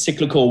unquote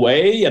cyclical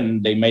way,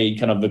 and they may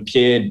kind of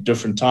appear at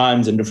different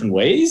times in different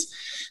ways.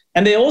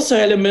 And there are also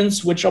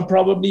elements which are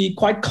probably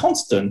quite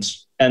constant.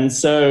 And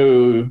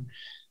so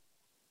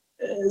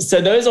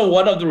those are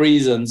one of the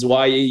reasons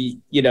why,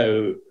 you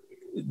know,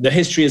 the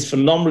history is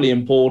phenomenally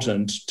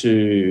important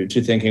to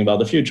thinking about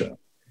the future.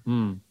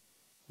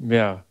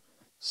 Yeah.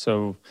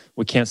 So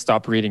we can't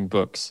stop reading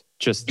books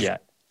just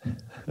yet.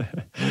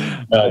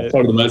 It's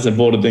probably the most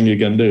important thing you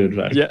can do,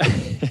 right? Yeah,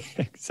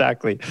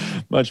 exactly.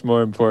 Much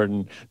more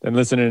important than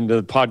listening to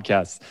the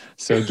podcast.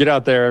 So get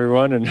out there,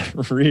 everyone,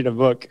 and read a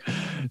book.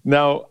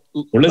 Now,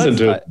 or listen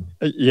to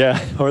it.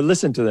 Yeah, or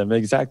listen to them.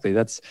 Exactly.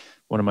 That's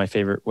one of my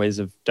favorite ways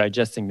of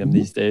digesting them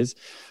these days.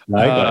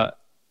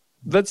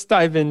 Let's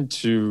dive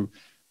into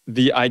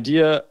the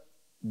idea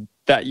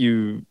that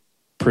you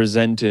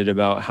presented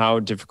about how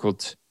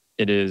difficult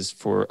it is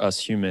for us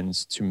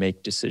humans to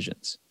make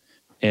decisions.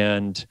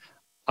 And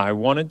I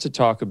wanted to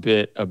talk a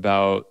bit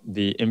about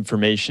the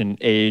information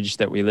age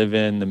that we live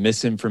in, the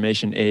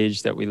misinformation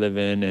age that we live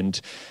in,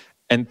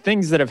 and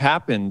things that have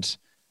happened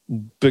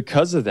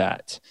because of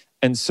that.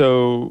 And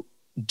so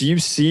do you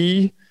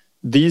see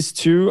these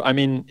two, I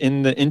mean,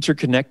 in the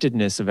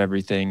interconnectedness of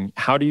everything,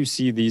 how do you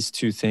see these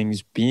two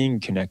things being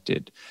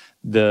connected?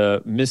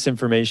 The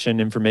misinformation,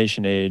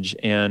 information age,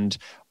 and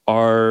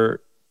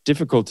our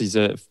difficulties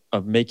of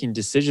making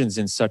decisions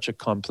in such a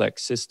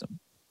complex system?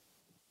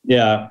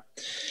 Yeah,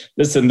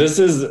 listen, this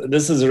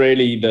is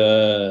really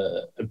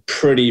the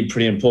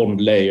pretty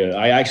important layer.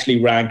 I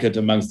actually rank it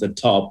amongst the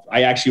top.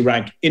 I actually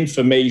rank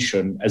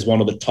information as one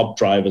of the top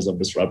drivers of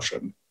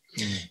disruption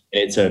in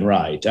its own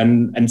right.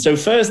 And so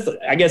first,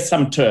 I guess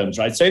some terms,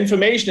 right? So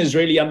information is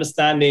really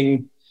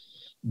understanding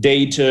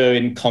data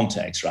in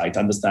context, right?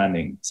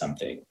 Understanding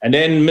something. And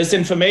then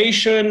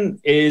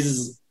misinformation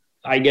is,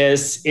 I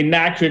guess,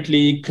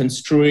 inaccurately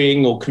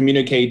construing or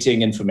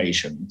communicating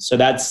information. So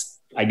that's,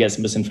 I guess,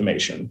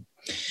 misinformation.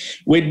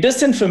 Where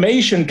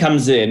disinformation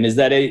comes in is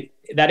that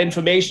that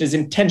information is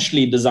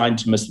intentionally designed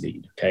to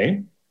mislead,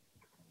 okay?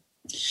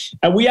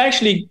 And we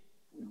actually,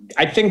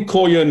 I think,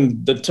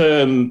 coin the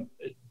term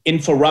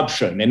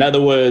inforruption. In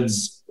other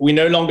words, we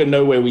no longer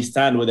know where we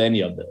stand with any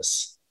of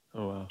this.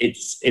 Oh, wow.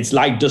 It's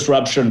like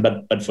disruption,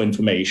 but for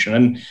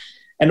information.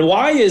 And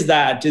why is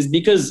that? Is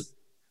because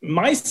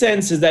my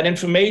sense is that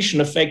information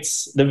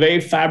affects the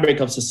very fabric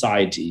of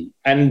society.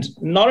 And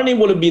not only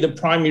will it be the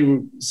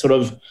primary sort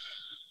of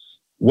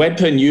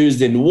weapon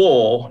used in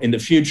war in the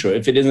future,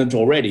 if it isn't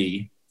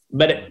already,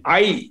 but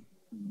I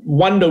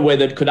wonder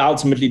whether it could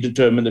ultimately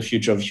determine the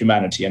future of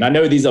humanity. And I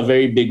know these are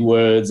very big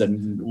words,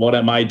 and what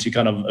am I to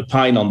kind of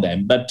opine on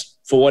them? But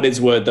for what it's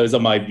worth, those are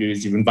my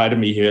views. You've invited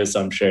me here,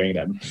 so I'm sharing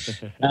them.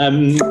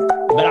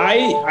 But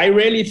I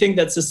really think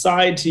that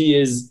society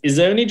is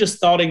only just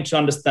starting to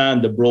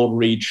understand the broad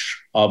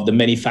reach of the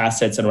many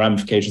facets and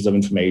ramifications of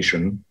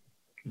information.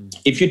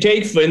 If you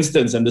take, for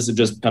instance, and this is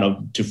just kind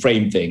of to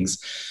frame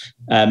things,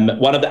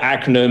 one of the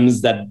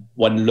acronyms that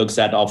one looks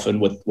at often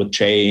with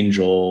change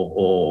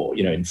or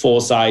you know, in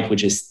foresight,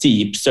 which is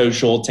STEEP: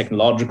 social,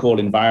 technological,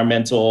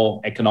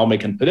 environmental,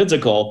 economic, and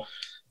political.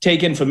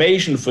 Take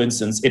information, for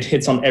instance, it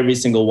hits on every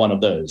single one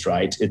of those,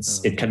 right?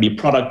 It can be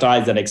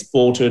productized and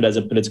exported as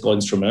a political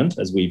instrument,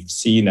 as we've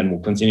seen and will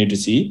continue to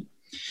see.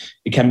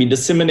 It can be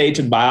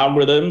disseminated by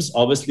algorithms,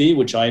 obviously,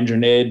 which are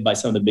engineered by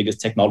some of the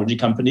biggest technology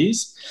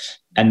companies.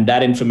 And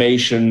that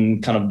information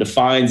kind of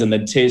defines and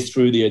then tears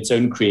through its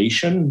own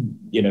creation,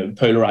 you know,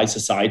 polarized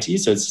society.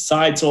 So it's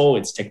societal,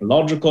 it's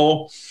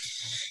technological.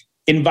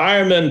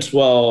 Environment,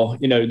 well,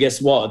 you know,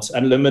 guess what?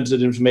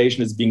 Unlimited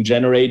information is being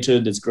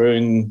generated. It's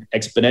growing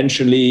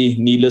exponentially.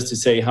 Needless to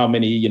say how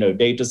many, you know,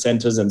 data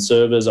centers and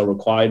servers are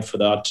required for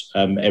that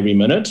every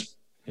minute.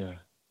 Yeah.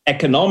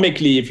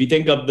 Economically, if you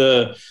think of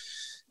the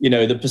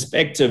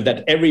perspective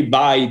that every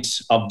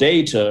byte of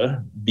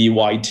data,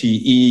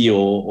 BYTE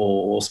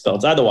or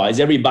spelled otherwise,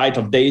 every byte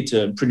of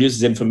data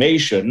produces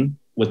information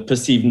with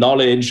perceived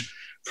knowledge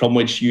from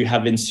which you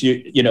have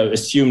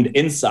assumed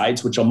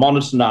insights, which are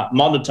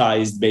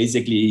monetized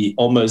basically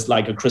almost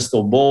like a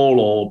crystal ball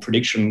or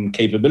prediction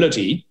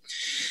capability.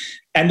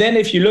 And then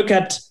if you look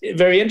at,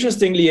 very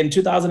interestingly, in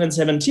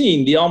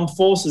 2017, the armed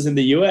forces in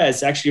the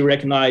US actually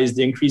recognized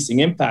the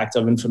increasing impact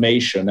of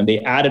information, and they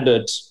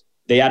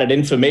added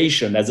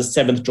information as a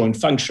seventh joint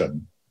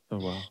function. Oh,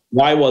 wow.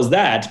 Why was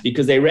that?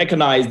 Because they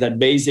recognized that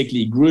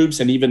basically groups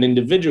and even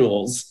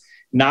individuals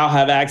now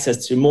have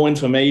access to more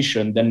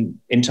information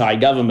than entire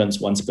governments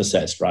once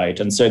possessed, right?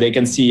 And so they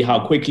can see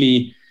how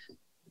quickly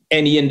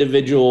any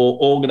individual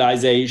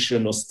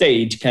organization or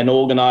state can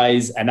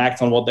organize and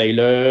act on what they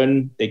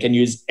learn. They can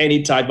use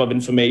any type of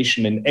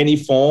information in any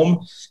form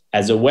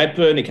as a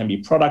weapon. It can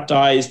be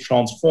productized,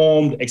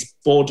 transformed,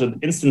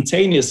 exported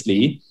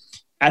instantaneously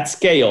at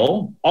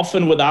scale,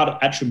 often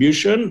without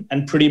attribution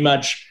and pretty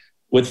much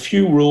with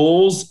few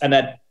rules and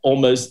at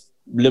almost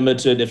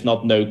limited, if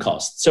not no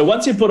cost. So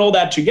once you put all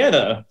that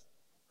together,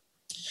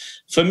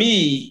 for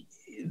me,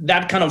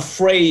 that kind of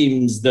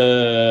frames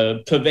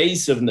the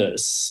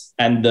pervasiveness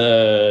and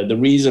the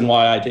reason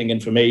why I think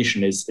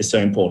information is so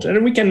important.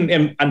 And we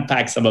can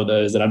unpack some of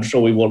those, and I'm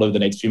sure we will over the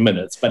next few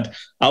minutes. But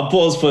I'll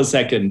pause for a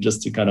second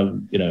just to kind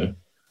of,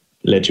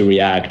 let you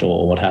react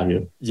or what have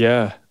you.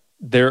 Yeah,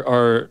 there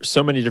are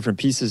so many different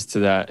pieces to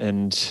that.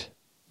 And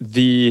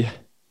the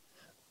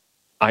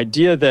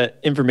idea that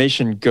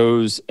information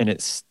goes and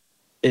it's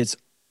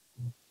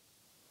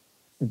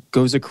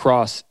goes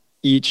across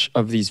each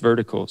of these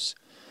verticals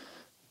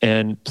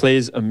and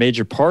plays a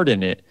major part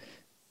in it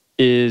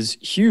is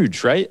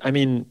huge, right? I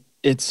mean,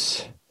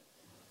 it's,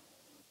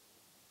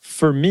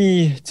 for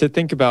me to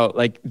think about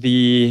like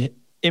the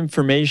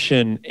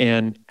information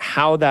and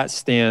how that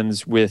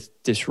stands with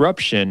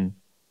disruption.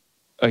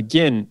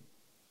 Again,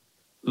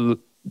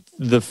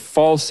 the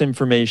false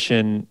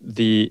information,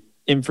 the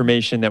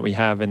information that we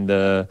have in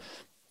the,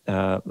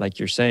 like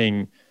you're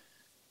saying,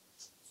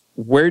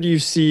 where do you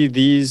see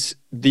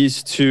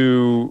these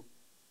two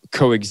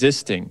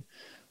coexisting?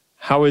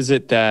 How is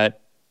it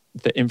that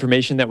the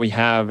information that we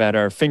have at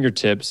our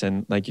fingertips,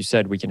 and like you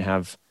said, we can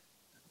have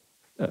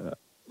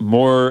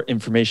more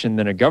information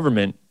than a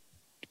government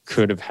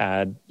could have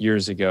had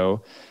years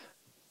ago,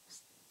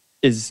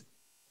 is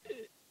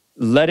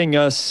letting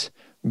us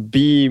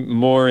be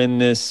more in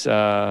this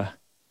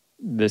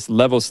this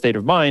level state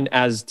of mind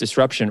as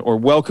disruption, or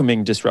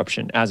welcoming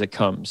disruption as it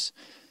comes,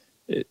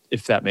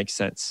 if that makes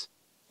sense?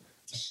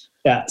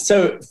 Yeah.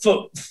 So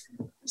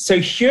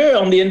here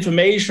on the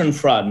information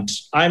front,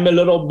 I'm a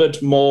little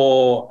bit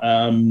more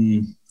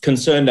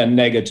concerned and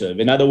negative.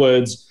 In other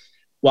words,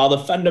 while the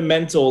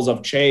fundamentals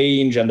of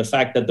change and the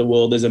fact that the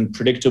world isn't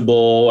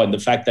predictable and the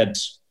fact that,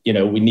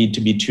 we need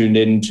to be tuned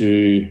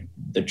into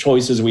the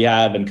choices we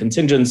have and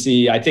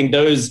contingency, I think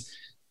those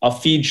are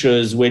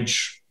features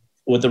which,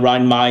 with the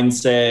right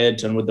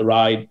mindset and with the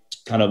right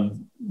kind of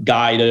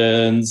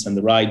guidance and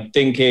the right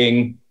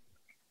thinking,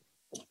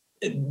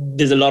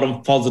 there's a lot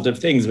of positive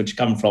things which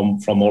come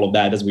from all of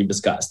that, as we've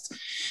discussed.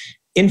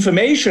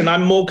 Information,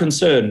 I'm more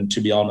concerned,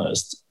 to be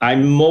honest.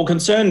 I'm more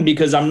concerned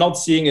because I'm not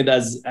seeing it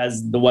as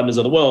the wonders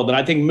of the world. And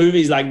I think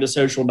movies like The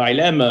Social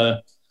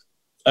Dilemma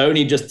are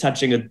only just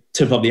touching a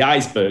tip of the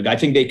iceberg. I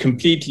think they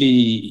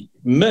completely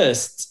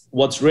missed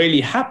what's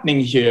really happening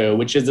here,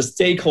 which is the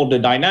stakeholder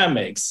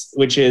dynamics,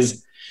 which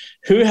is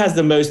who has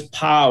the most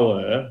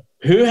power,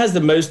 who has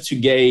the most to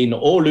gain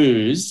or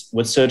lose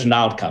with certain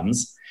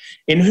outcomes,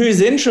 in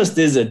whose interest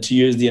is it to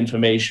use the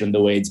information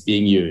the way it's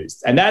being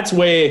used? And that's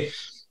where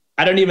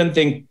I don't even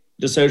think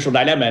The Social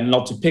Dilemma, and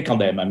not to pick on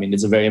them, I mean,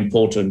 it's a very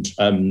important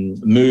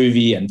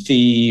movie and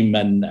theme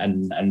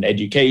and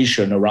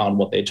education around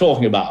what they're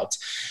talking about.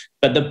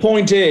 But the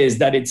point is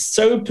that it's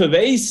so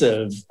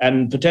pervasive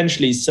and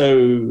potentially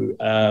so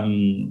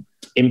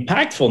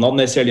impactful, not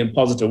necessarily in a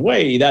positive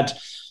way, that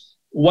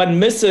one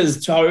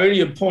misses, to our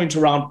earlier point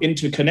around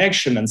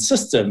interconnection and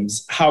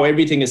systems, how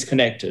everything is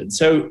connected.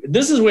 So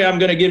this is where I'm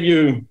going to give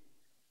you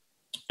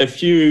a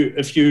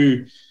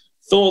few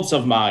thoughts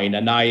of mine.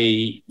 And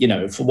I,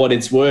 for what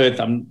it's worth,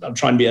 I'm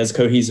trying to be as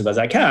cohesive as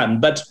I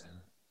can. But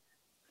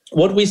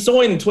what we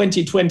saw in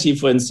 2020,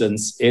 for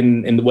instance,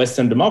 in the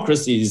Western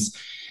democracies,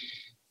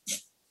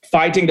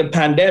 fighting the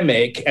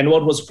pandemic, and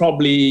what was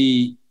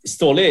probably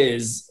still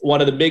is one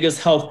of the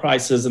biggest health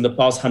crises in the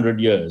past 100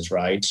 years,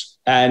 right?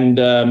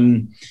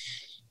 And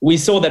we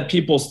saw that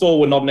people still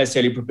were not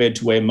necessarily prepared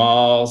to wear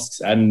masks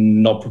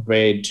and not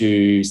prepared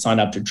to sign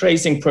up to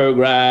tracing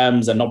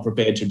programs and not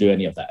prepared to do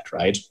any of that,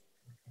 right?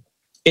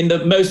 In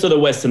most of the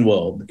Western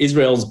world,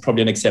 Israel's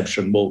probably an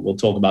exception. We'll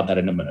talk about that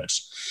in a minute.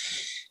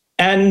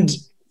 And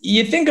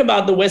you think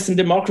about the Western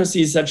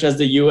democracies such as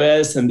the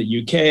US and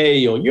the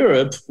UK or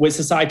Europe, where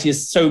society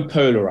is so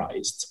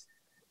polarized.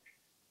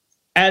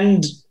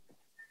 And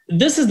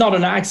this is not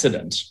an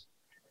accident.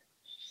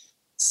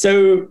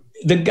 So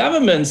the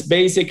governments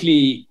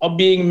basically are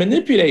being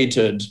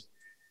manipulated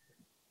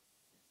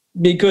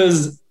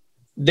because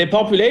their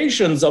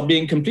populations are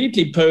being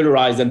completely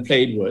polarized and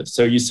played with.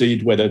 So you see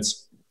it whether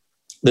it's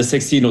the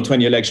 16 or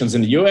 20 elections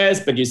in the US,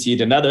 but you see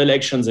it in other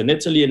elections in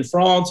Italy and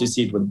France, you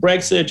see it with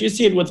Brexit, you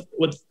see it with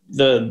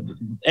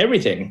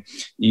everything.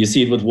 You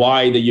see it with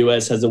why the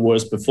US has the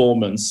worst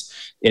performance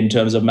in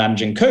terms of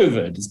managing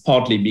COVID. It's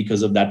partly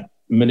because of that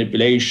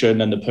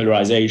manipulation and the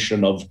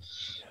polarization of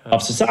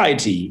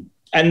society.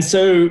 And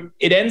so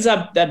it ends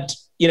up that,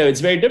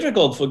 it's very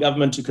difficult for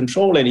government to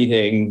control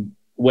anything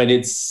when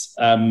it's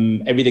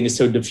everything is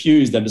so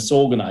diffused and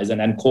disorganized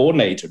and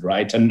coordinated,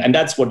 right? And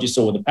that's what you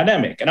saw with the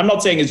pandemic. And I'm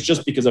not saying it's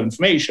just because of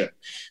information,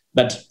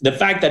 but the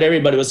fact that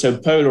everybody was so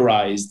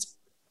polarized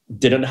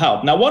didn't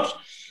help. Now,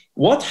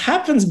 what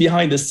happens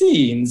behind the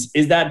scenes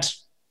is that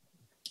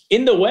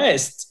in the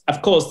West,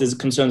 of course, there's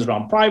concerns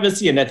around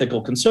privacy and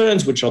ethical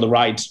concerns, which are the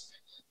right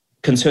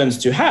concerns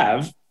to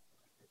have.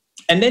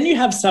 And then you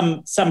have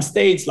some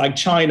states like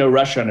China,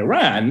 Russia, and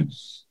Iran,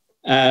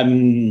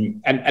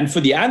 And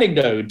for the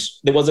anecdote,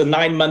 there was a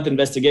 9-month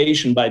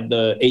investigation by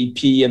the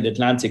AP and the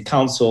Atlantic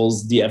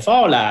Council's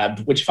DFR lab,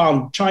 which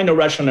found China,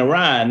 Russia, and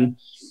Iran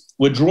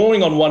were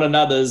drawing on one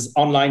another's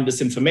online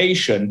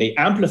disinformation. They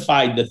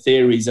amplified the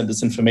theories and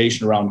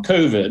disinformation around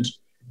COVID.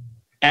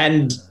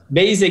 And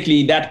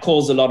basically, that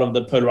caused a lot of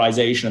the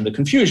polarization and the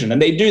confusion.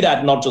 And they do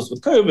that not just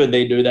with COVID,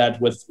 they do that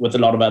with a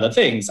lot of other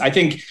things. I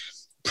think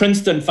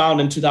Princeton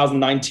found in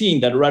 2019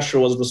 that Russia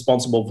was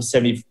responsible for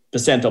 70%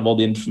 of all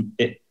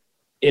the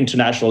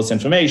international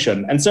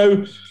disinformation. And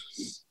so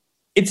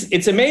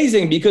it's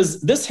amazing because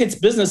this hits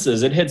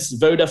businesses. It hits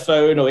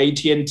Vodafone or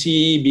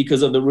AT&T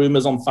because of the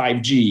rumors on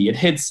 5G. It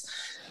hits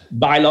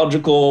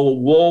biological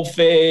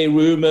warfare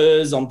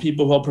rumors on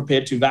people who are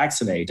prepared to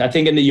vaccinate. I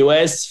think in the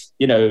US,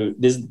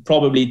 there's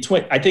probably,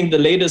 I think the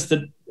latest,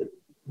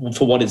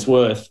 for what it's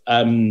worth,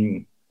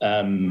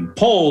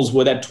 polls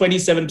were that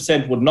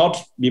 27% would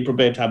not be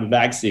prepared to have a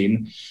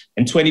vaccine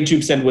and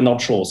 22% were not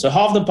sure. So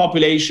half the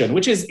population,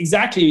 which is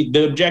exactly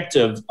the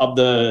objective of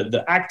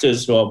the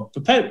actors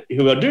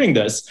who are doing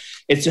this,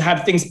 is to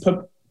have things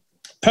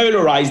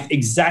polarized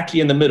exactly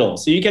in the middle.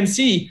 So you can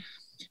see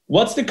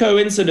what's the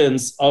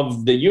coincidence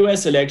of the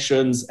US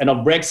elections and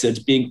of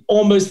Brexit being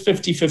almost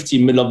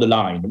 50-50 middle of the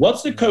line?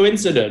 What's the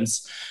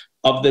coincidence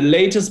of the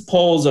latest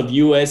polls of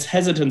US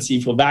hesitancy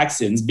for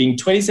vaccines being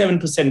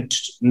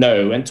 27%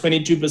 no and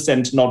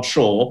 22% not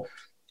sure,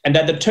 and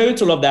that the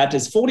total of that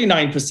is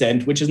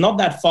 49%, which is not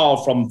that far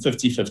from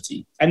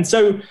 50-50. And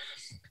so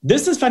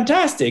this is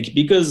fantastic,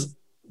 because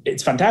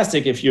it's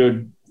fantastic if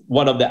you're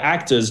one of the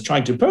actors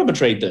trying to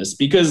perpetrate this,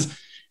 because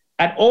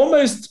at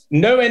almost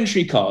no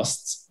entry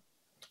costs,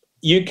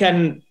 you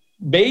can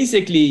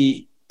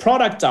basically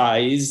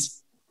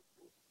productize,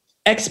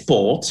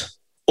 export,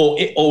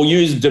 or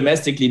use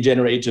domestically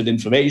generated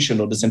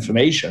information or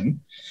disinformation,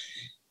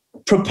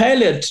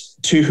 propel it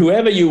to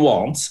whoever you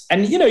want.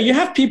 And, you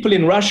have people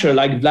in Russia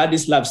like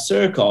Vladislav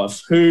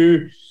Surkov,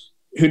 who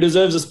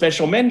deserves a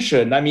special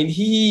mention. I mean,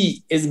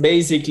 he is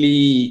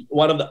basically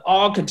one of the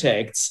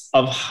architects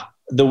of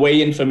the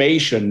way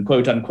information,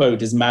 quote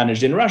unquote, is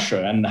managed in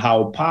Russia and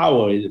how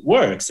power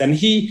works. And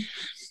he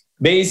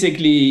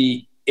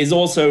basically is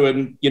also,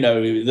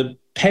 the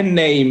pen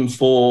name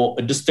for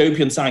a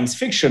dystopian science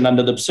fiction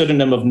under the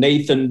pseudonym of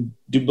Nathan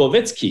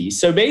Dubovitsky.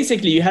 So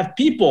basically, you have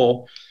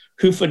people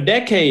who for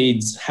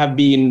decades have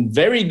been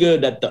very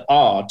good at the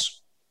art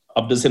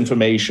of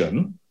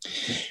disinformation,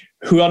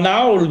 who are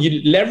now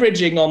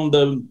leveraging on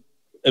the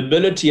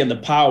ability and the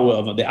power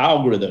of the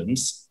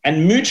algorithms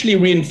and mutually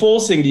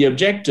reinforcing the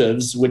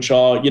objectives, which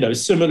are,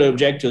 similar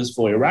objectives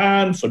for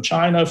Iran, for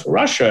China, for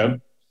Russia,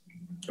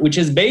 which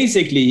is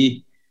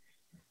basically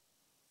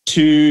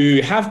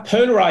to have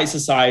polarized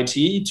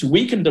society, to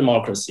weaken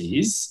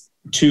democracies,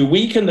 to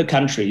weaken the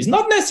countries,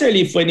 not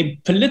necessarily for any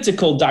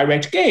political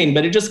direct gain,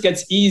 but it just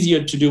gets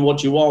easier to do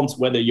what you want,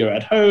 whether you're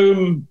at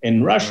home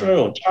in Russia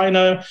or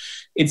China.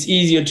 It's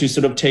easier to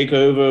sort of take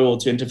over or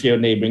to interfere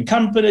in neighboring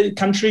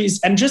countries.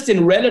 And just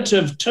in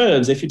relative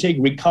terms, if you take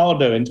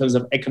Ricardo in terms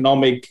of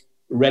economic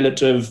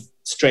relative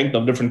strength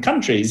of different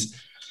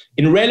countries,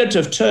 in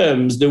relative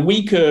terms, the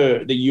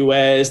weaker the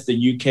US, the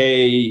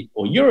UK,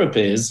 or Europe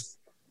is,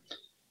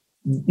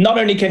 not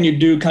only can you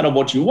do kind of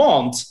what you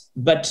want,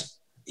 but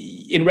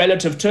in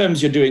relative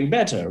terms, you're doing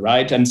better,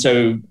 right? And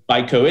so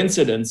by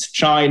coincidence,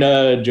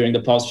 China during the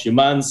past few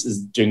months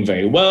is doing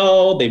very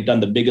well. They've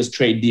done the biggest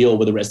trade deal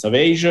with the rest of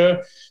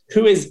Asia.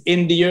 Who is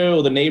India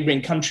or the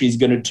neighboring countries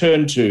going to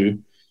turn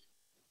to?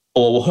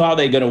 Or how are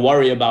they going to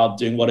worry about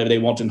doing whatever they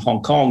want in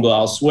Hong Kong or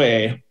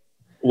elsewhere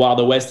while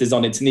the West is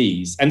on its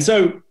knees? And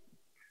so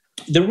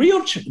the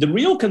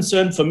real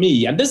concern for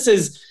me, and this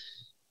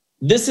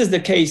is the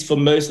case for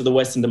most of the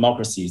Western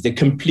democracies. They're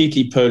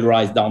completely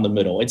polarized down the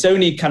middle. It's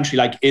only a country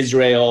like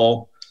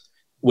Israel,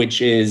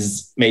 which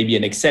is maybe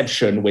an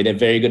exception, where they're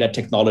very good at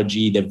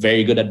technology, they're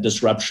very good at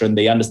disruption,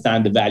 they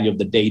understand the value of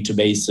the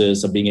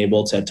databases, of being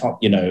able to,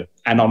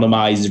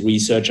 anonymize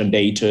research and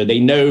data. They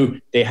know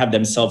they have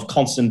themselves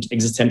constant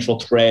existential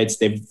threats.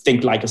 They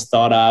think like a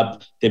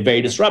startup. They're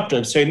very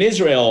disruptive. So in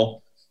Israel,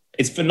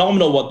 it's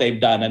phenomenal what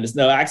they've done. And it's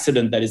no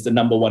accident that it's the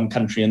number one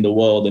country in the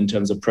world in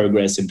terms of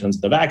progress, in terms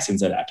of the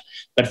vaccines and that.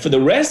 But for the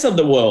rest of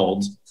the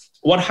world,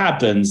 what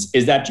happens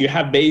is that you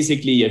have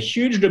basically a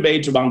huge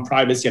debate around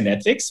privacy and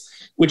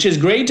ethics, which is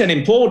great and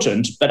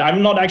important, but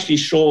I'm not actually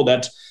sure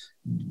that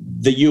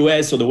the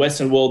US or the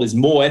Western world is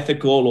more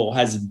ethical or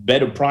has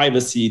better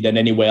privacy than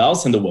anywhere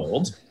else in the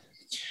world.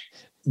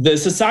 The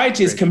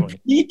society is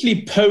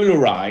completely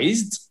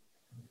polarized.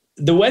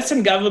 The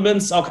Western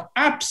governments are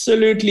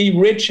absolutely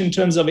rich in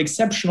terms of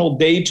exceptional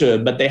data,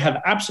 but they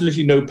have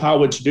absolutely no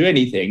power to do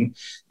anything.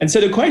 And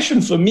so the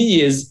question for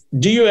me is,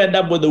 do you end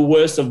up with the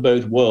worst of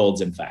both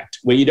worlds, in fact,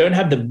 where you don't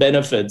have the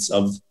benefits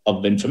of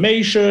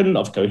information,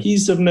 of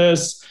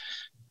cohesiveness,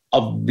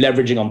 of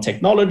leveraging on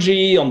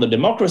technology, on the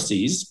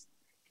democracies,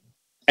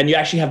 and you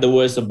actually have the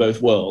worst of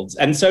both worlds?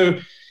 And so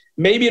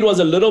maybe it was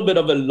a little bit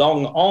of a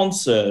long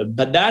answer,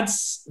 but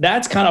that's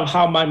kind of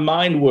how my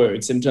mind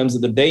works in terms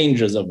of the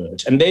dangers of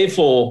it. And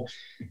therefore,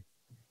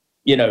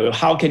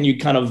 how can you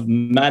kind of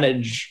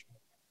manage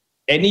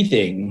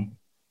anything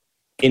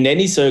in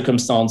any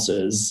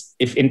circumstances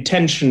if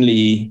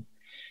intentionally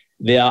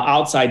there are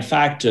outside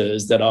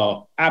factors that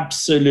are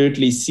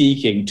absolutely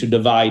seeking to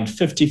divide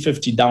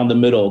 50-50 down the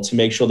middle to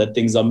make sure that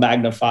things are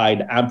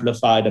magnified,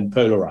 amplified, and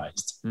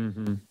polarized.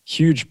 Mm-hmm.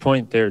 Huge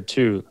point there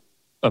too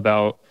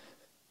about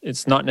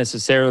it's not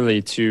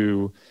necessarily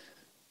to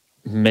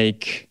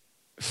make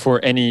for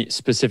any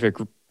specific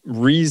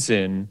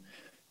reason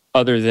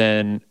other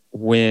than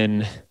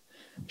when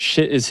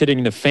shit is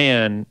hitting the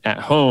fan at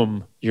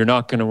home, you're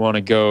not going to want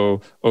to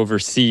go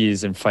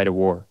overseas and fight a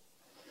war.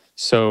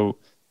 So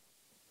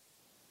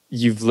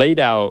you've laid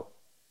out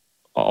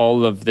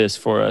all of this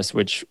for us,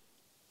 which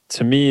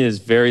to me is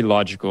very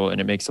logical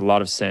and it makes a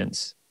lot of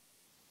sense.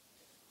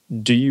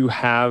 Do you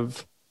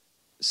have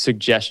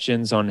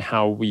suggestions on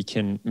how we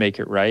can make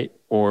it right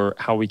or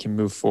how we can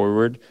move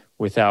forward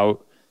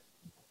without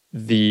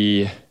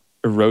the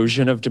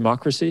erosion of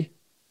democracy?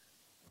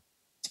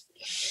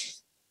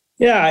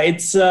 Yeah,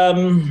 it's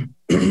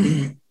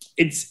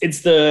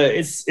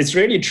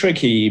really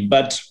tricky,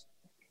 but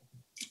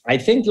I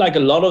think like a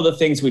lot of the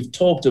things we've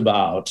talked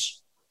about,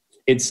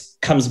 it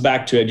comes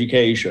back to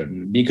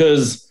education,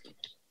 because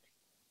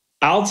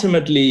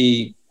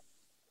ultimately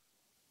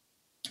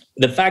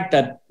the fact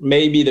that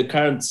maybe the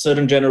current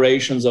certain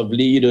generations of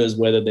leaders,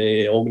 whether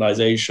they're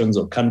organizations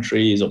or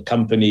countries or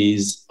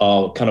companies,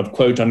 are kind of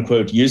quote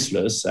unquote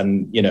useless,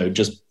 and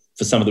just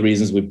for some of the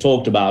reasons we've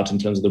talked about in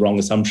terms of the wrong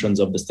assumptions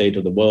of the state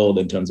of the world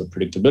in terms of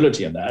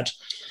predictability and that,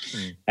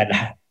 and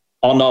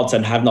are not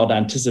and have not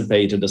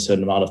anticipated a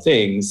certain amount of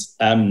things,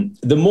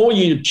 the more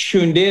you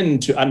tuned in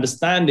to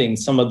understanding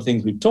some of the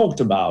things we've talked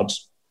about,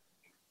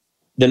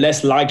 the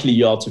less likely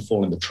you are to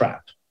fall in the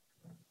trap.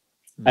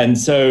 And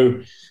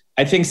so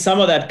I think some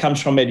of that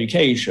comes from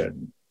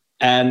education.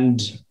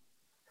 And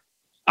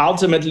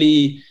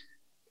ultimately,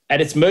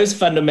 at its most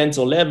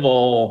fundamental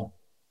level,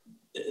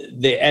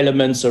 the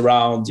elements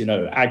around,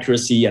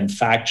 accuracy and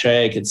fact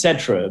check,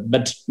 etc.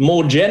 But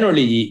more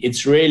generally,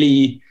 it's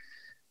really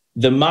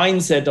the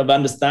mindset of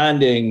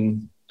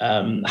understanding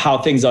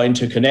how things are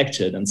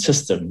interconnected and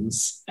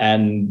systems,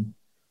 and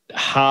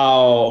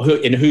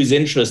in whose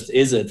interest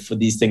is it for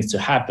these things to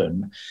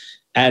happen.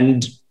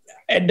 And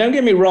don't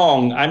get me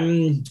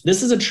wrong,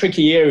 this is a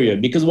tricky area,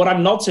 because what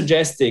I'm not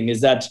suggesting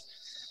is that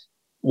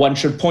one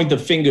should point the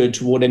finger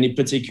toward any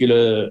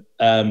particular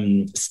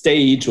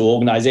state or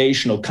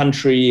organization or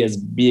country as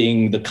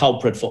being the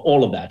culprit for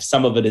all of that.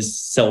 Some of it is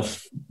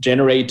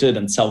self-generated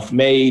and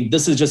self-made.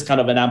 This is just kind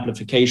of an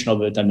amplification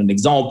of it and an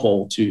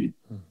example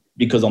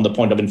because on the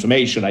point of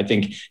information, I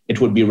think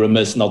it would be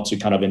remiss not to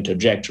kind of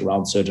interject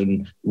around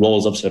certain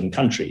roles of certain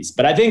countries.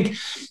 But I think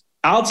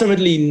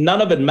ultimately,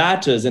 none of it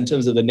matters in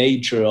terms of the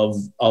nature of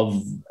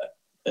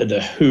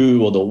the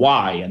who or the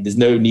why, and there's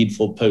no need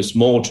for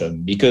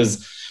post-mortem,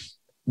 because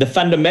the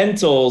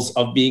fundamentals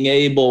of being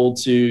able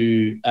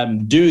to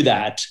do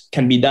that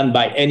can be done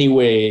by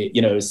anywhere.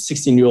 A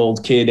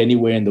 16-year-old kid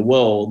anywhere in the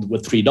world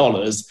with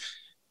 $3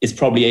 is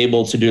probably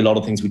able to do a lot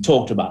of things we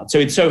talked about. So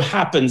it so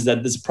happens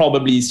that there's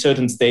probably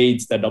certain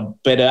states that are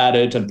better at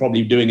it and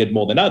probably doing it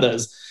more than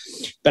others.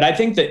 But I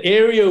think the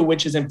area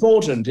which is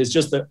important is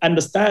just the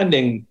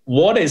understanding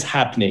what is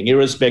happening,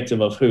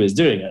 irrespective of who is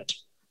doing it,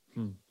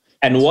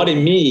 and what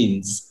it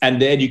means,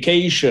 and the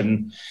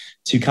education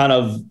to kind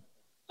of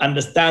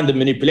understand the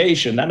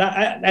manipulation. And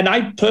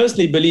I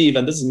personally believe,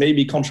 and this is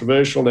maybe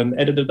controversial and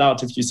edit it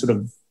out if you sort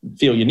of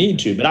feel you need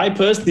to, but I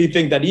personally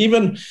think that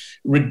even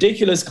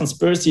ridiculous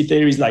conspiracy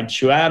theories like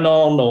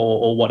QAnon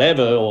or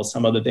whatever, or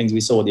some of the things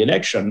we saw with the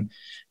election,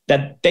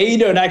 that they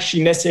don't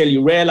actually necessarily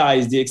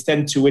realize the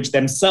extent to which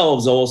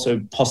themselves are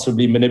also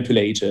possibly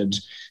manipulated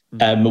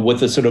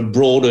with a sort of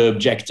broader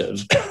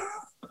objective.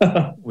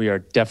 We are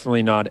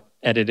definitely not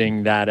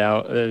editing that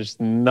out.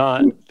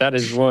 That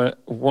is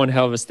one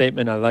hell of a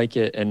statement. I like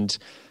it. And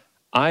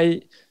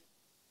I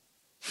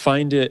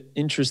find it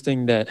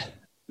interesting that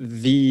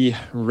the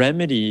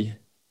remedy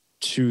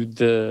to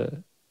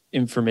the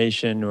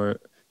information or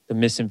the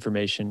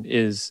misinformation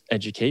is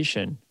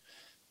education.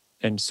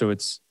 And so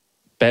it's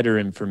better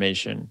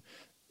information.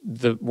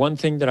 The one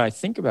thing that I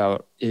think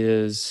about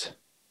is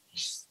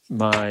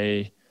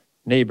my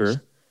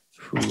neighbor,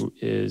 who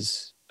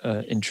is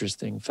an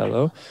interesting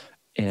fellow.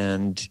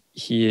 And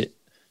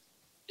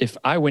if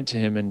I went to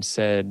him and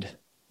said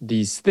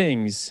these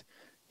things,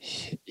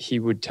 he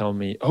would tell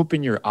me,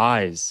 open your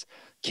eyes.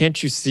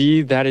 Can't you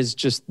see that is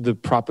just the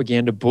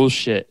propaganda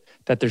bullshit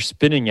that they're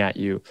spinning at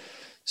you?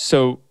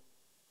 So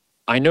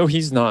I know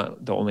he's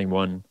not the only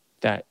one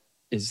that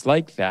is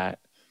like that.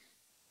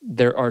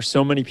 There are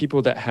so many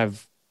people that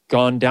have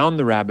gone down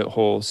the rabbit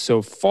hole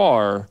so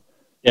far.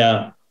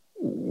 Yeah.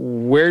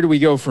 Where do we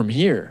go from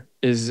here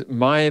is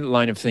my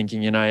line of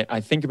thinking. And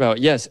I think about,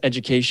 yes,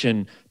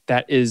 education,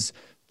 that is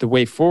the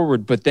way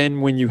forward. But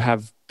then when you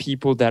have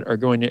people that are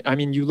going to,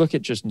 you look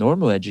at just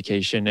normal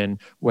education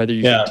and whether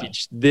you can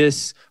teach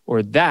this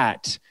or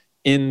that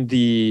in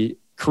the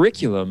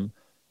curriculum,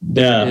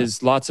 there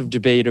is lots of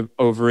debate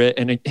over it,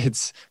 and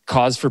it's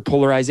cause for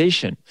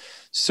polarization.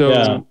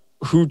 So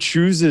who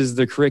chooses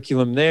the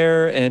curriculum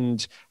there,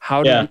 and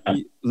how do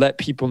we let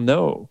people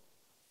know?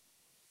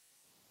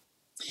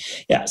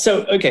 Yeah.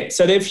 So, okay.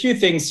 So there are a few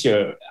things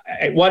here.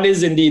 One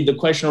is indeed the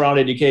question around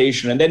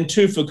education, and then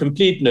two, for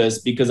completeness,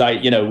 because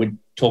we're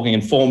talking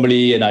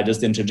informally, and I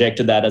just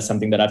interjected that as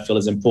something that I feel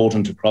is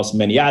important across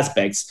many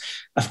aspects.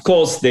 Of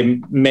course, there are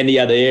many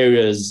other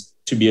areas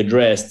to be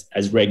addressed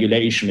as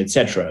regulation,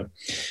 etc.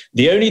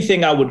 The only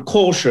thing I would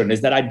caution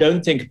is that I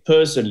don't think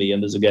personally,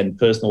 and this is again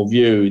personal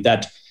view,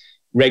 that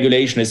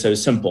regulation is so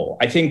simple.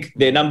 I think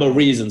there are a number of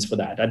reasons for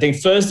that. I think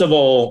first of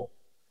all,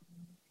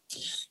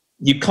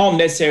 you can't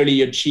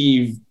necessarily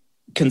achieve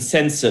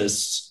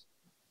consensus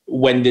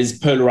when there's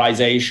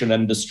polarization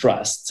and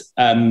distrust.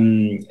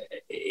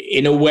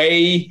 In a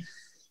way,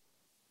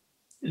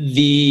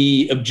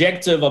 the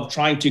objective of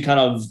trying to kind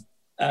of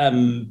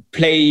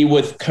play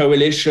with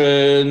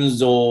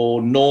coalitions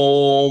or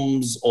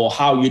norms or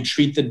how you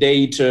treat the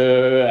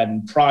data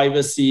and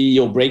privacy,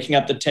 or breaking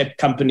up the tech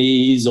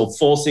companies or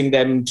forcing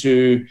them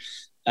to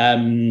fill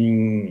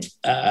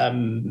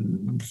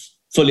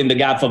in the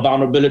gap for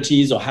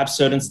vulnerabilities or have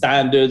certain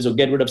standards or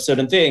get rid of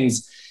certain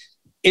things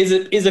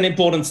is an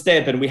important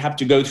step, and we have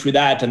to go through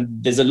that, and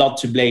there's a lot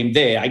to blame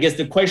there. I guess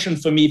the question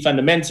for me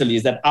fundamentally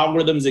is that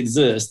algorithms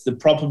exist, the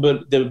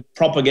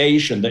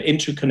propagation, the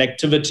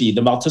interconnectivity,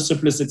 the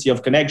multiplicity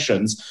of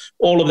connections,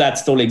 all of that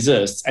still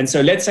exists. And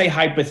so let's say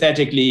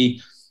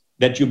hypothetically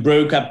that you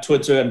broke up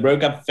Twitter and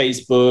broke up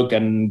Facebook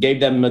and gave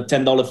them a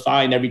 $10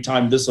 fine every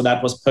time this or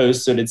that was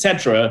posted,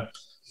 etc.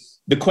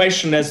 The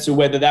question as to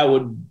whether that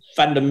would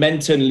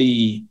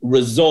fundamentally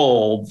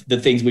resolve the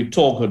things we've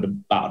talked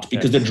about,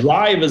 because the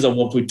drivers of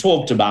what we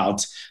talked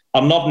about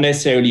are not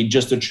necessarily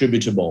just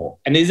attributable.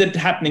 And is it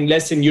happening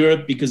less in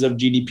Europe because of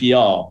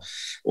GDPR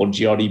or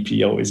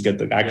GRDP? I always get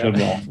the acronym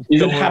wrong.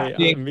 Is it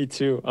happening? Me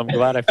too. I'm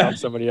glad I found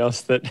somebody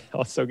else that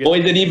also gets. Or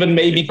is it even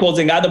maybe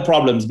causing other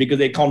problems because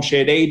they can't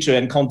share data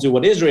and can't do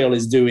what Israel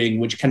is doing,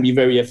 which can be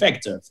very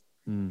effective?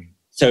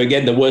 So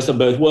again, the worst of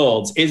both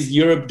worlds. Is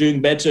Europe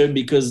doing better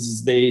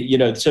because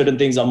certain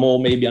things are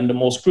maybe under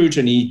more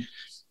scrutiny?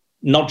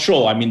 Not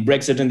sure. I mean,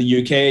 Brexit in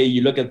the UK,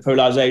 you look at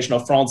polarization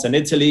of France and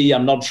Italy,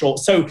 I'm not sure.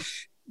 So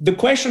the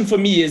question for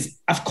me is,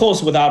 of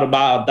course, without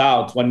a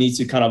doubt, one needs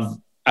to kind of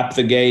up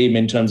the game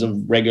in terms of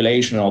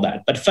regulation and all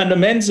that. But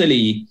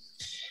fundamentally,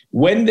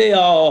 when there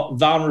are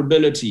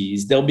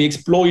vulnerabilities, they'll be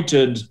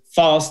exploited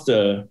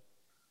faster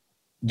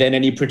than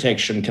any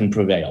protection can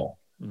prevail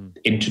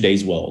in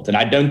today's world. And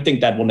I don't think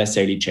that will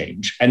necessarily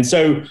change. And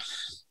so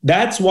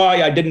that's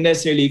why I didn't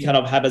necessarily kind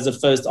of have as a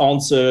first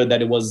answer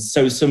that it was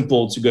so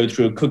simple to go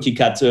through a cookie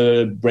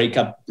cutter, break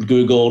up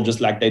Google, just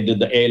like they did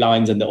the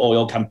airlines and the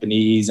oil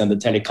companies and the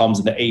telecoms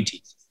in the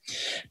 80s.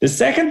 The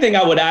second thing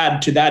I would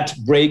add to that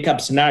breakup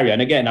scenario,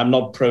 and again, I'm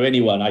not pro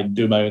anyone. I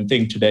do my own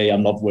thing today.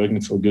 I'm not working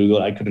for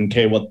Google. I couldn't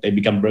care what they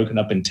become broken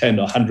up in 10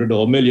 or 100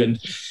 or a million.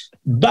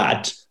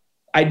 But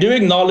I do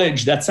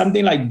acknowledge that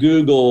something like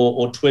Google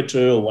or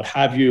Twitter or what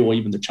have you, or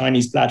even the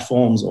Chinese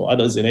platforms or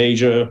others in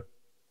Asia,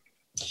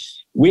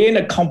 we're in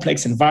a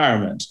complex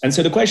environment. And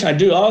so the question I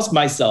do ask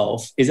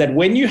myself is that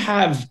when you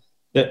have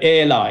the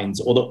airlines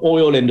or the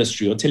oil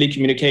industry or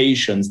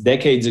telecommunications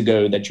decades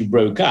ago that you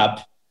broke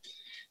up,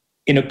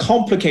 in a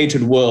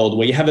complicated world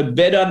where you have a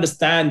better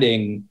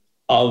understanding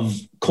of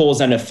cause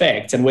and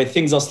effect and where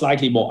things are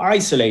slightly more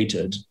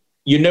isolated,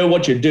 you know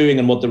what you're doing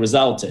and what the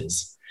result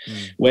is.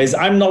 Whereas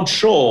I'm not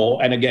sure,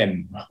 and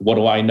again, what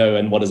do I know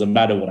and what does it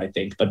matter what I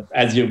think? But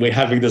as we're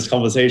having this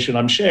conversation,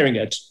 I'm sharing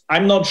it.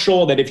 I'm not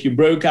sure that if you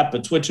broke up a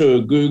Twitter or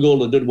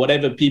Google or did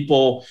whatever,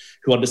 people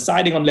who are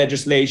deciding on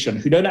legislation,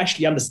 who don't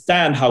actually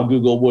understand how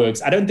Google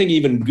works, I don't think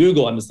even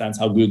Google understands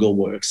how Google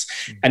works,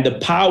 and the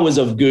powers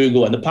of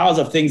Google and the powers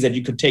of things that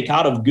you could take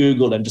out of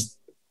Google and just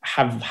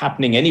have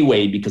happening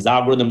anyway because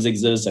algorithms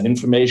exist and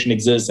information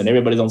exists and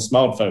everybody's on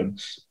smartphone.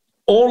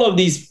 All of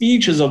these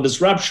features of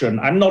disruption,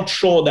 I'm not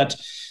sure that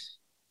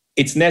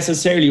it's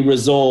necessarily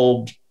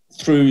resolved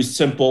through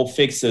simple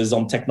fixes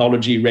on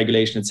technology,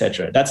 regulation,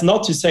 etc. That's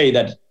not to say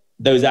that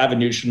those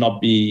avenues should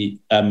not be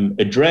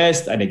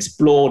addressed and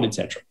explored,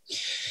 etc.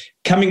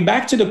 Coming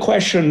back to the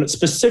question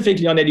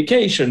specifically on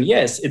education,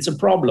 yes, it's a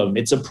problem.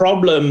 It's a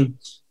problem,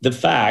 the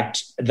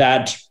fact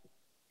that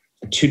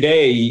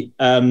today,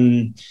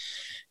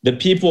 the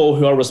people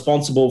who are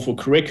responsible for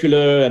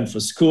curricula and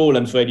for school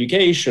and for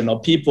education are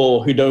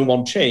people who don't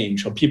want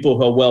change, or people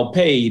who are well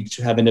paid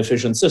to have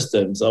inefficient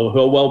systems, or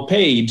who are well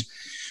paid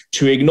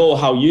to ignore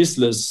how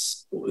useless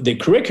the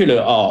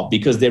curricula are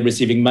because they're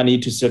receiving money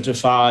to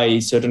certify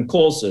certain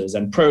courses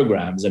and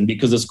programs. And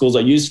because the schools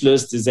are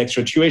useless, there's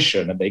extra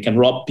tuition and they can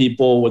rob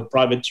people with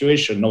private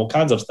tuition, all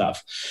kinds of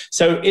stuff.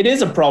 So it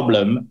is a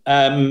problem.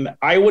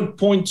 I would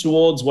point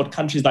towards what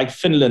countries like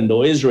Finland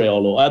or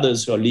Israel or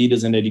others who are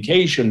leaders in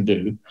education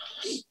do.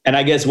 And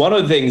I guess one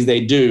of the things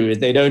they do is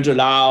they don't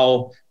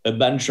allow a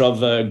bunch of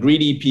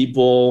greedy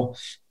people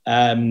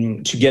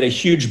to get a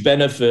huge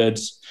benefit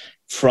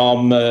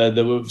from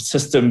the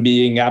system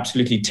being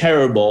absolutely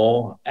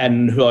terrible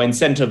and who are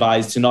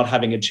incentivized to not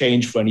having a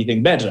change for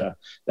anything better.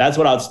 That's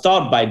what I'd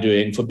start by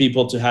doing, for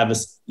people to have,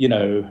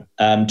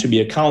 to be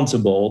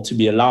accountable, to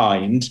be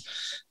aligned.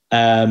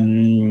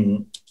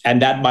 And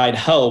that might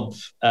help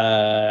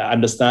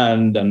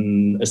understand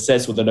and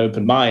assess with an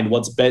open mind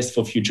what's best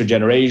for future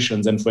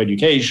generations and for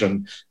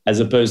education, as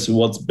opposed to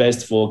what's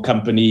best for a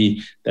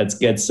company that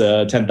gets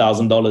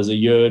 $10,000 a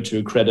year to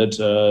accredit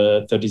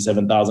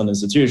 37,000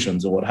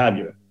 institutions or what have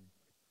you.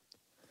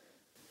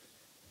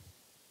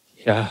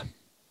 Yeah.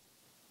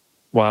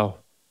 Wow.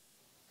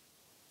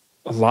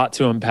 A lot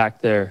to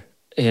unpack there.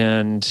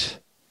 And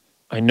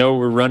I know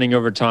we're running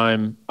over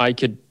time. I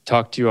could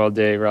talk to you all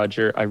day,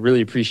 Roger. I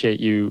really appreciate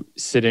you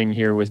sitting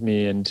here with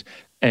me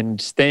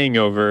and staying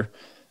over.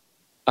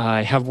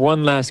 I have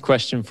one last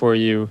question for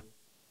you,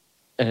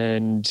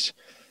 and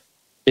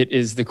it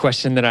is the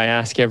question that I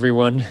ask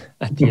everyone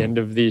at the end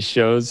of these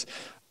shows.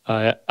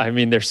 I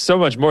mean, there's so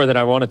much more that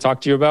I want to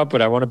talk to you about,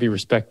 but I want to be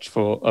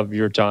respectful of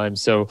your time.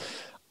 So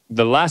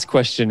the last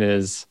question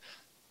is,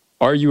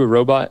 are you a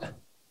robot?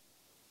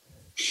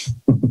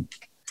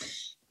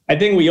 I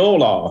think we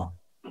all are.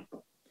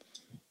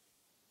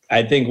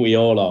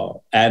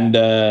 And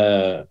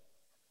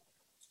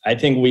I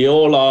think we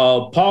all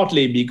are,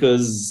 partly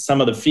because some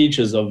of the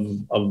features of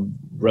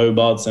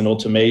robots and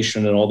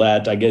automation and all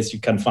that, I guess you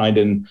can find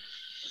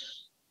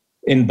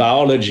in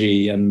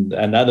biology and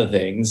other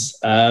things,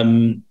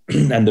 and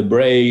the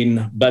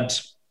brain.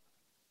 But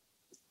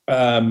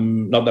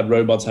not that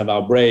robots have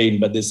our brain,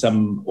 but there's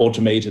some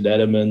automated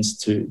elements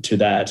to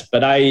that.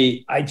 But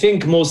I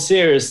think more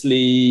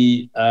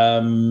seriously,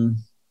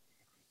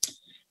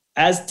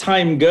 as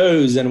time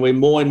goes and we're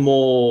more and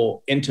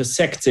more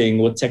intersecting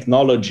with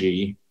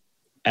technology,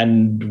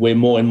 and we're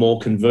more and more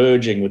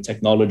converging with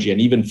technology and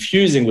even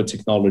fusing with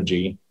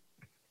technology,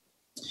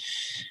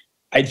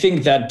 I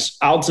think that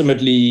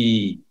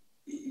ultimately,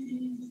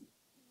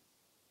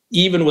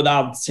 even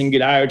without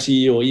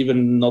singularity, or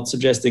even not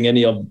suggesting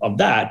any of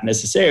that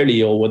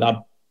necessarily, or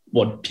without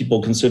what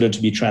people consider to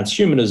be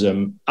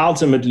transhumanism,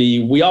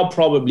 ultimately, we are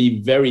probably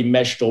very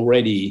meshed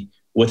already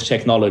with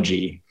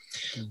technology.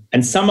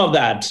 And some of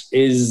that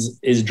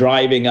is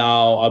driving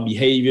our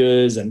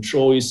behaviors and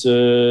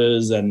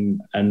choices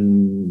and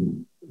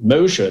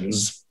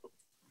motions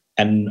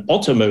and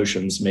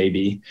automotions,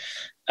 maybe.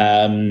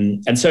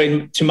 And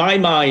so to my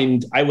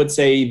mind, I would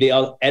say there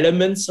are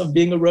elements of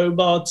being a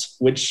robot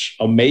which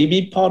are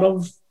maybe part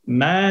of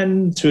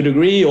man to a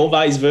degree, or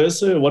vice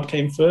versa. What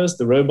came first,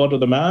 the robot or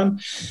the man?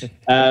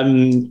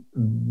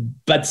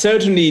 But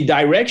certainly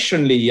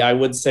directionally, I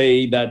would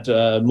say that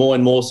more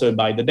and more so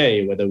by the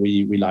day, whether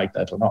we like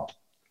that or not.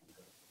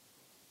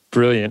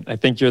 Brilliant. I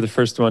think you're the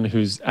first one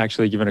who's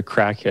actually given a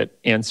crack at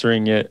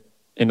answering it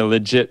in a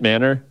legit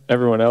manner.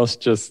 Everyone else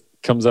just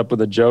comes up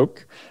with a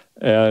joke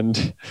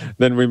and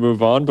then we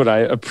move on. But I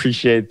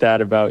appreciate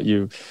that about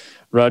you.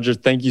 Roger,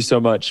 thank you so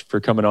much for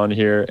coming on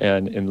here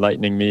and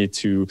enlightening me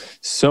to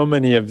so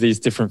many of these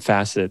different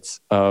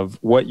facets of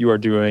what you are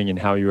doing and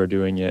how you are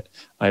doing it.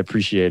 I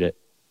appreciate it.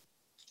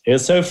 It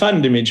was so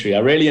fun, Dimitri. I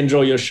really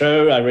enjoy your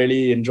show. I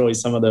really enjoy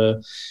I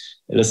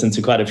listened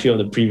to quite a few of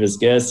the previous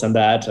guests and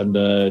that, and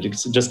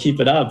just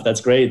keep it up.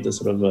 That's great, the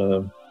sort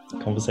of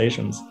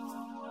conversations.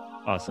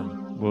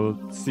 Awesome.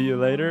 We'll see you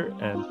later,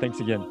 and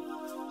thanks again.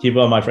 Keep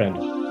on, my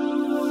friend.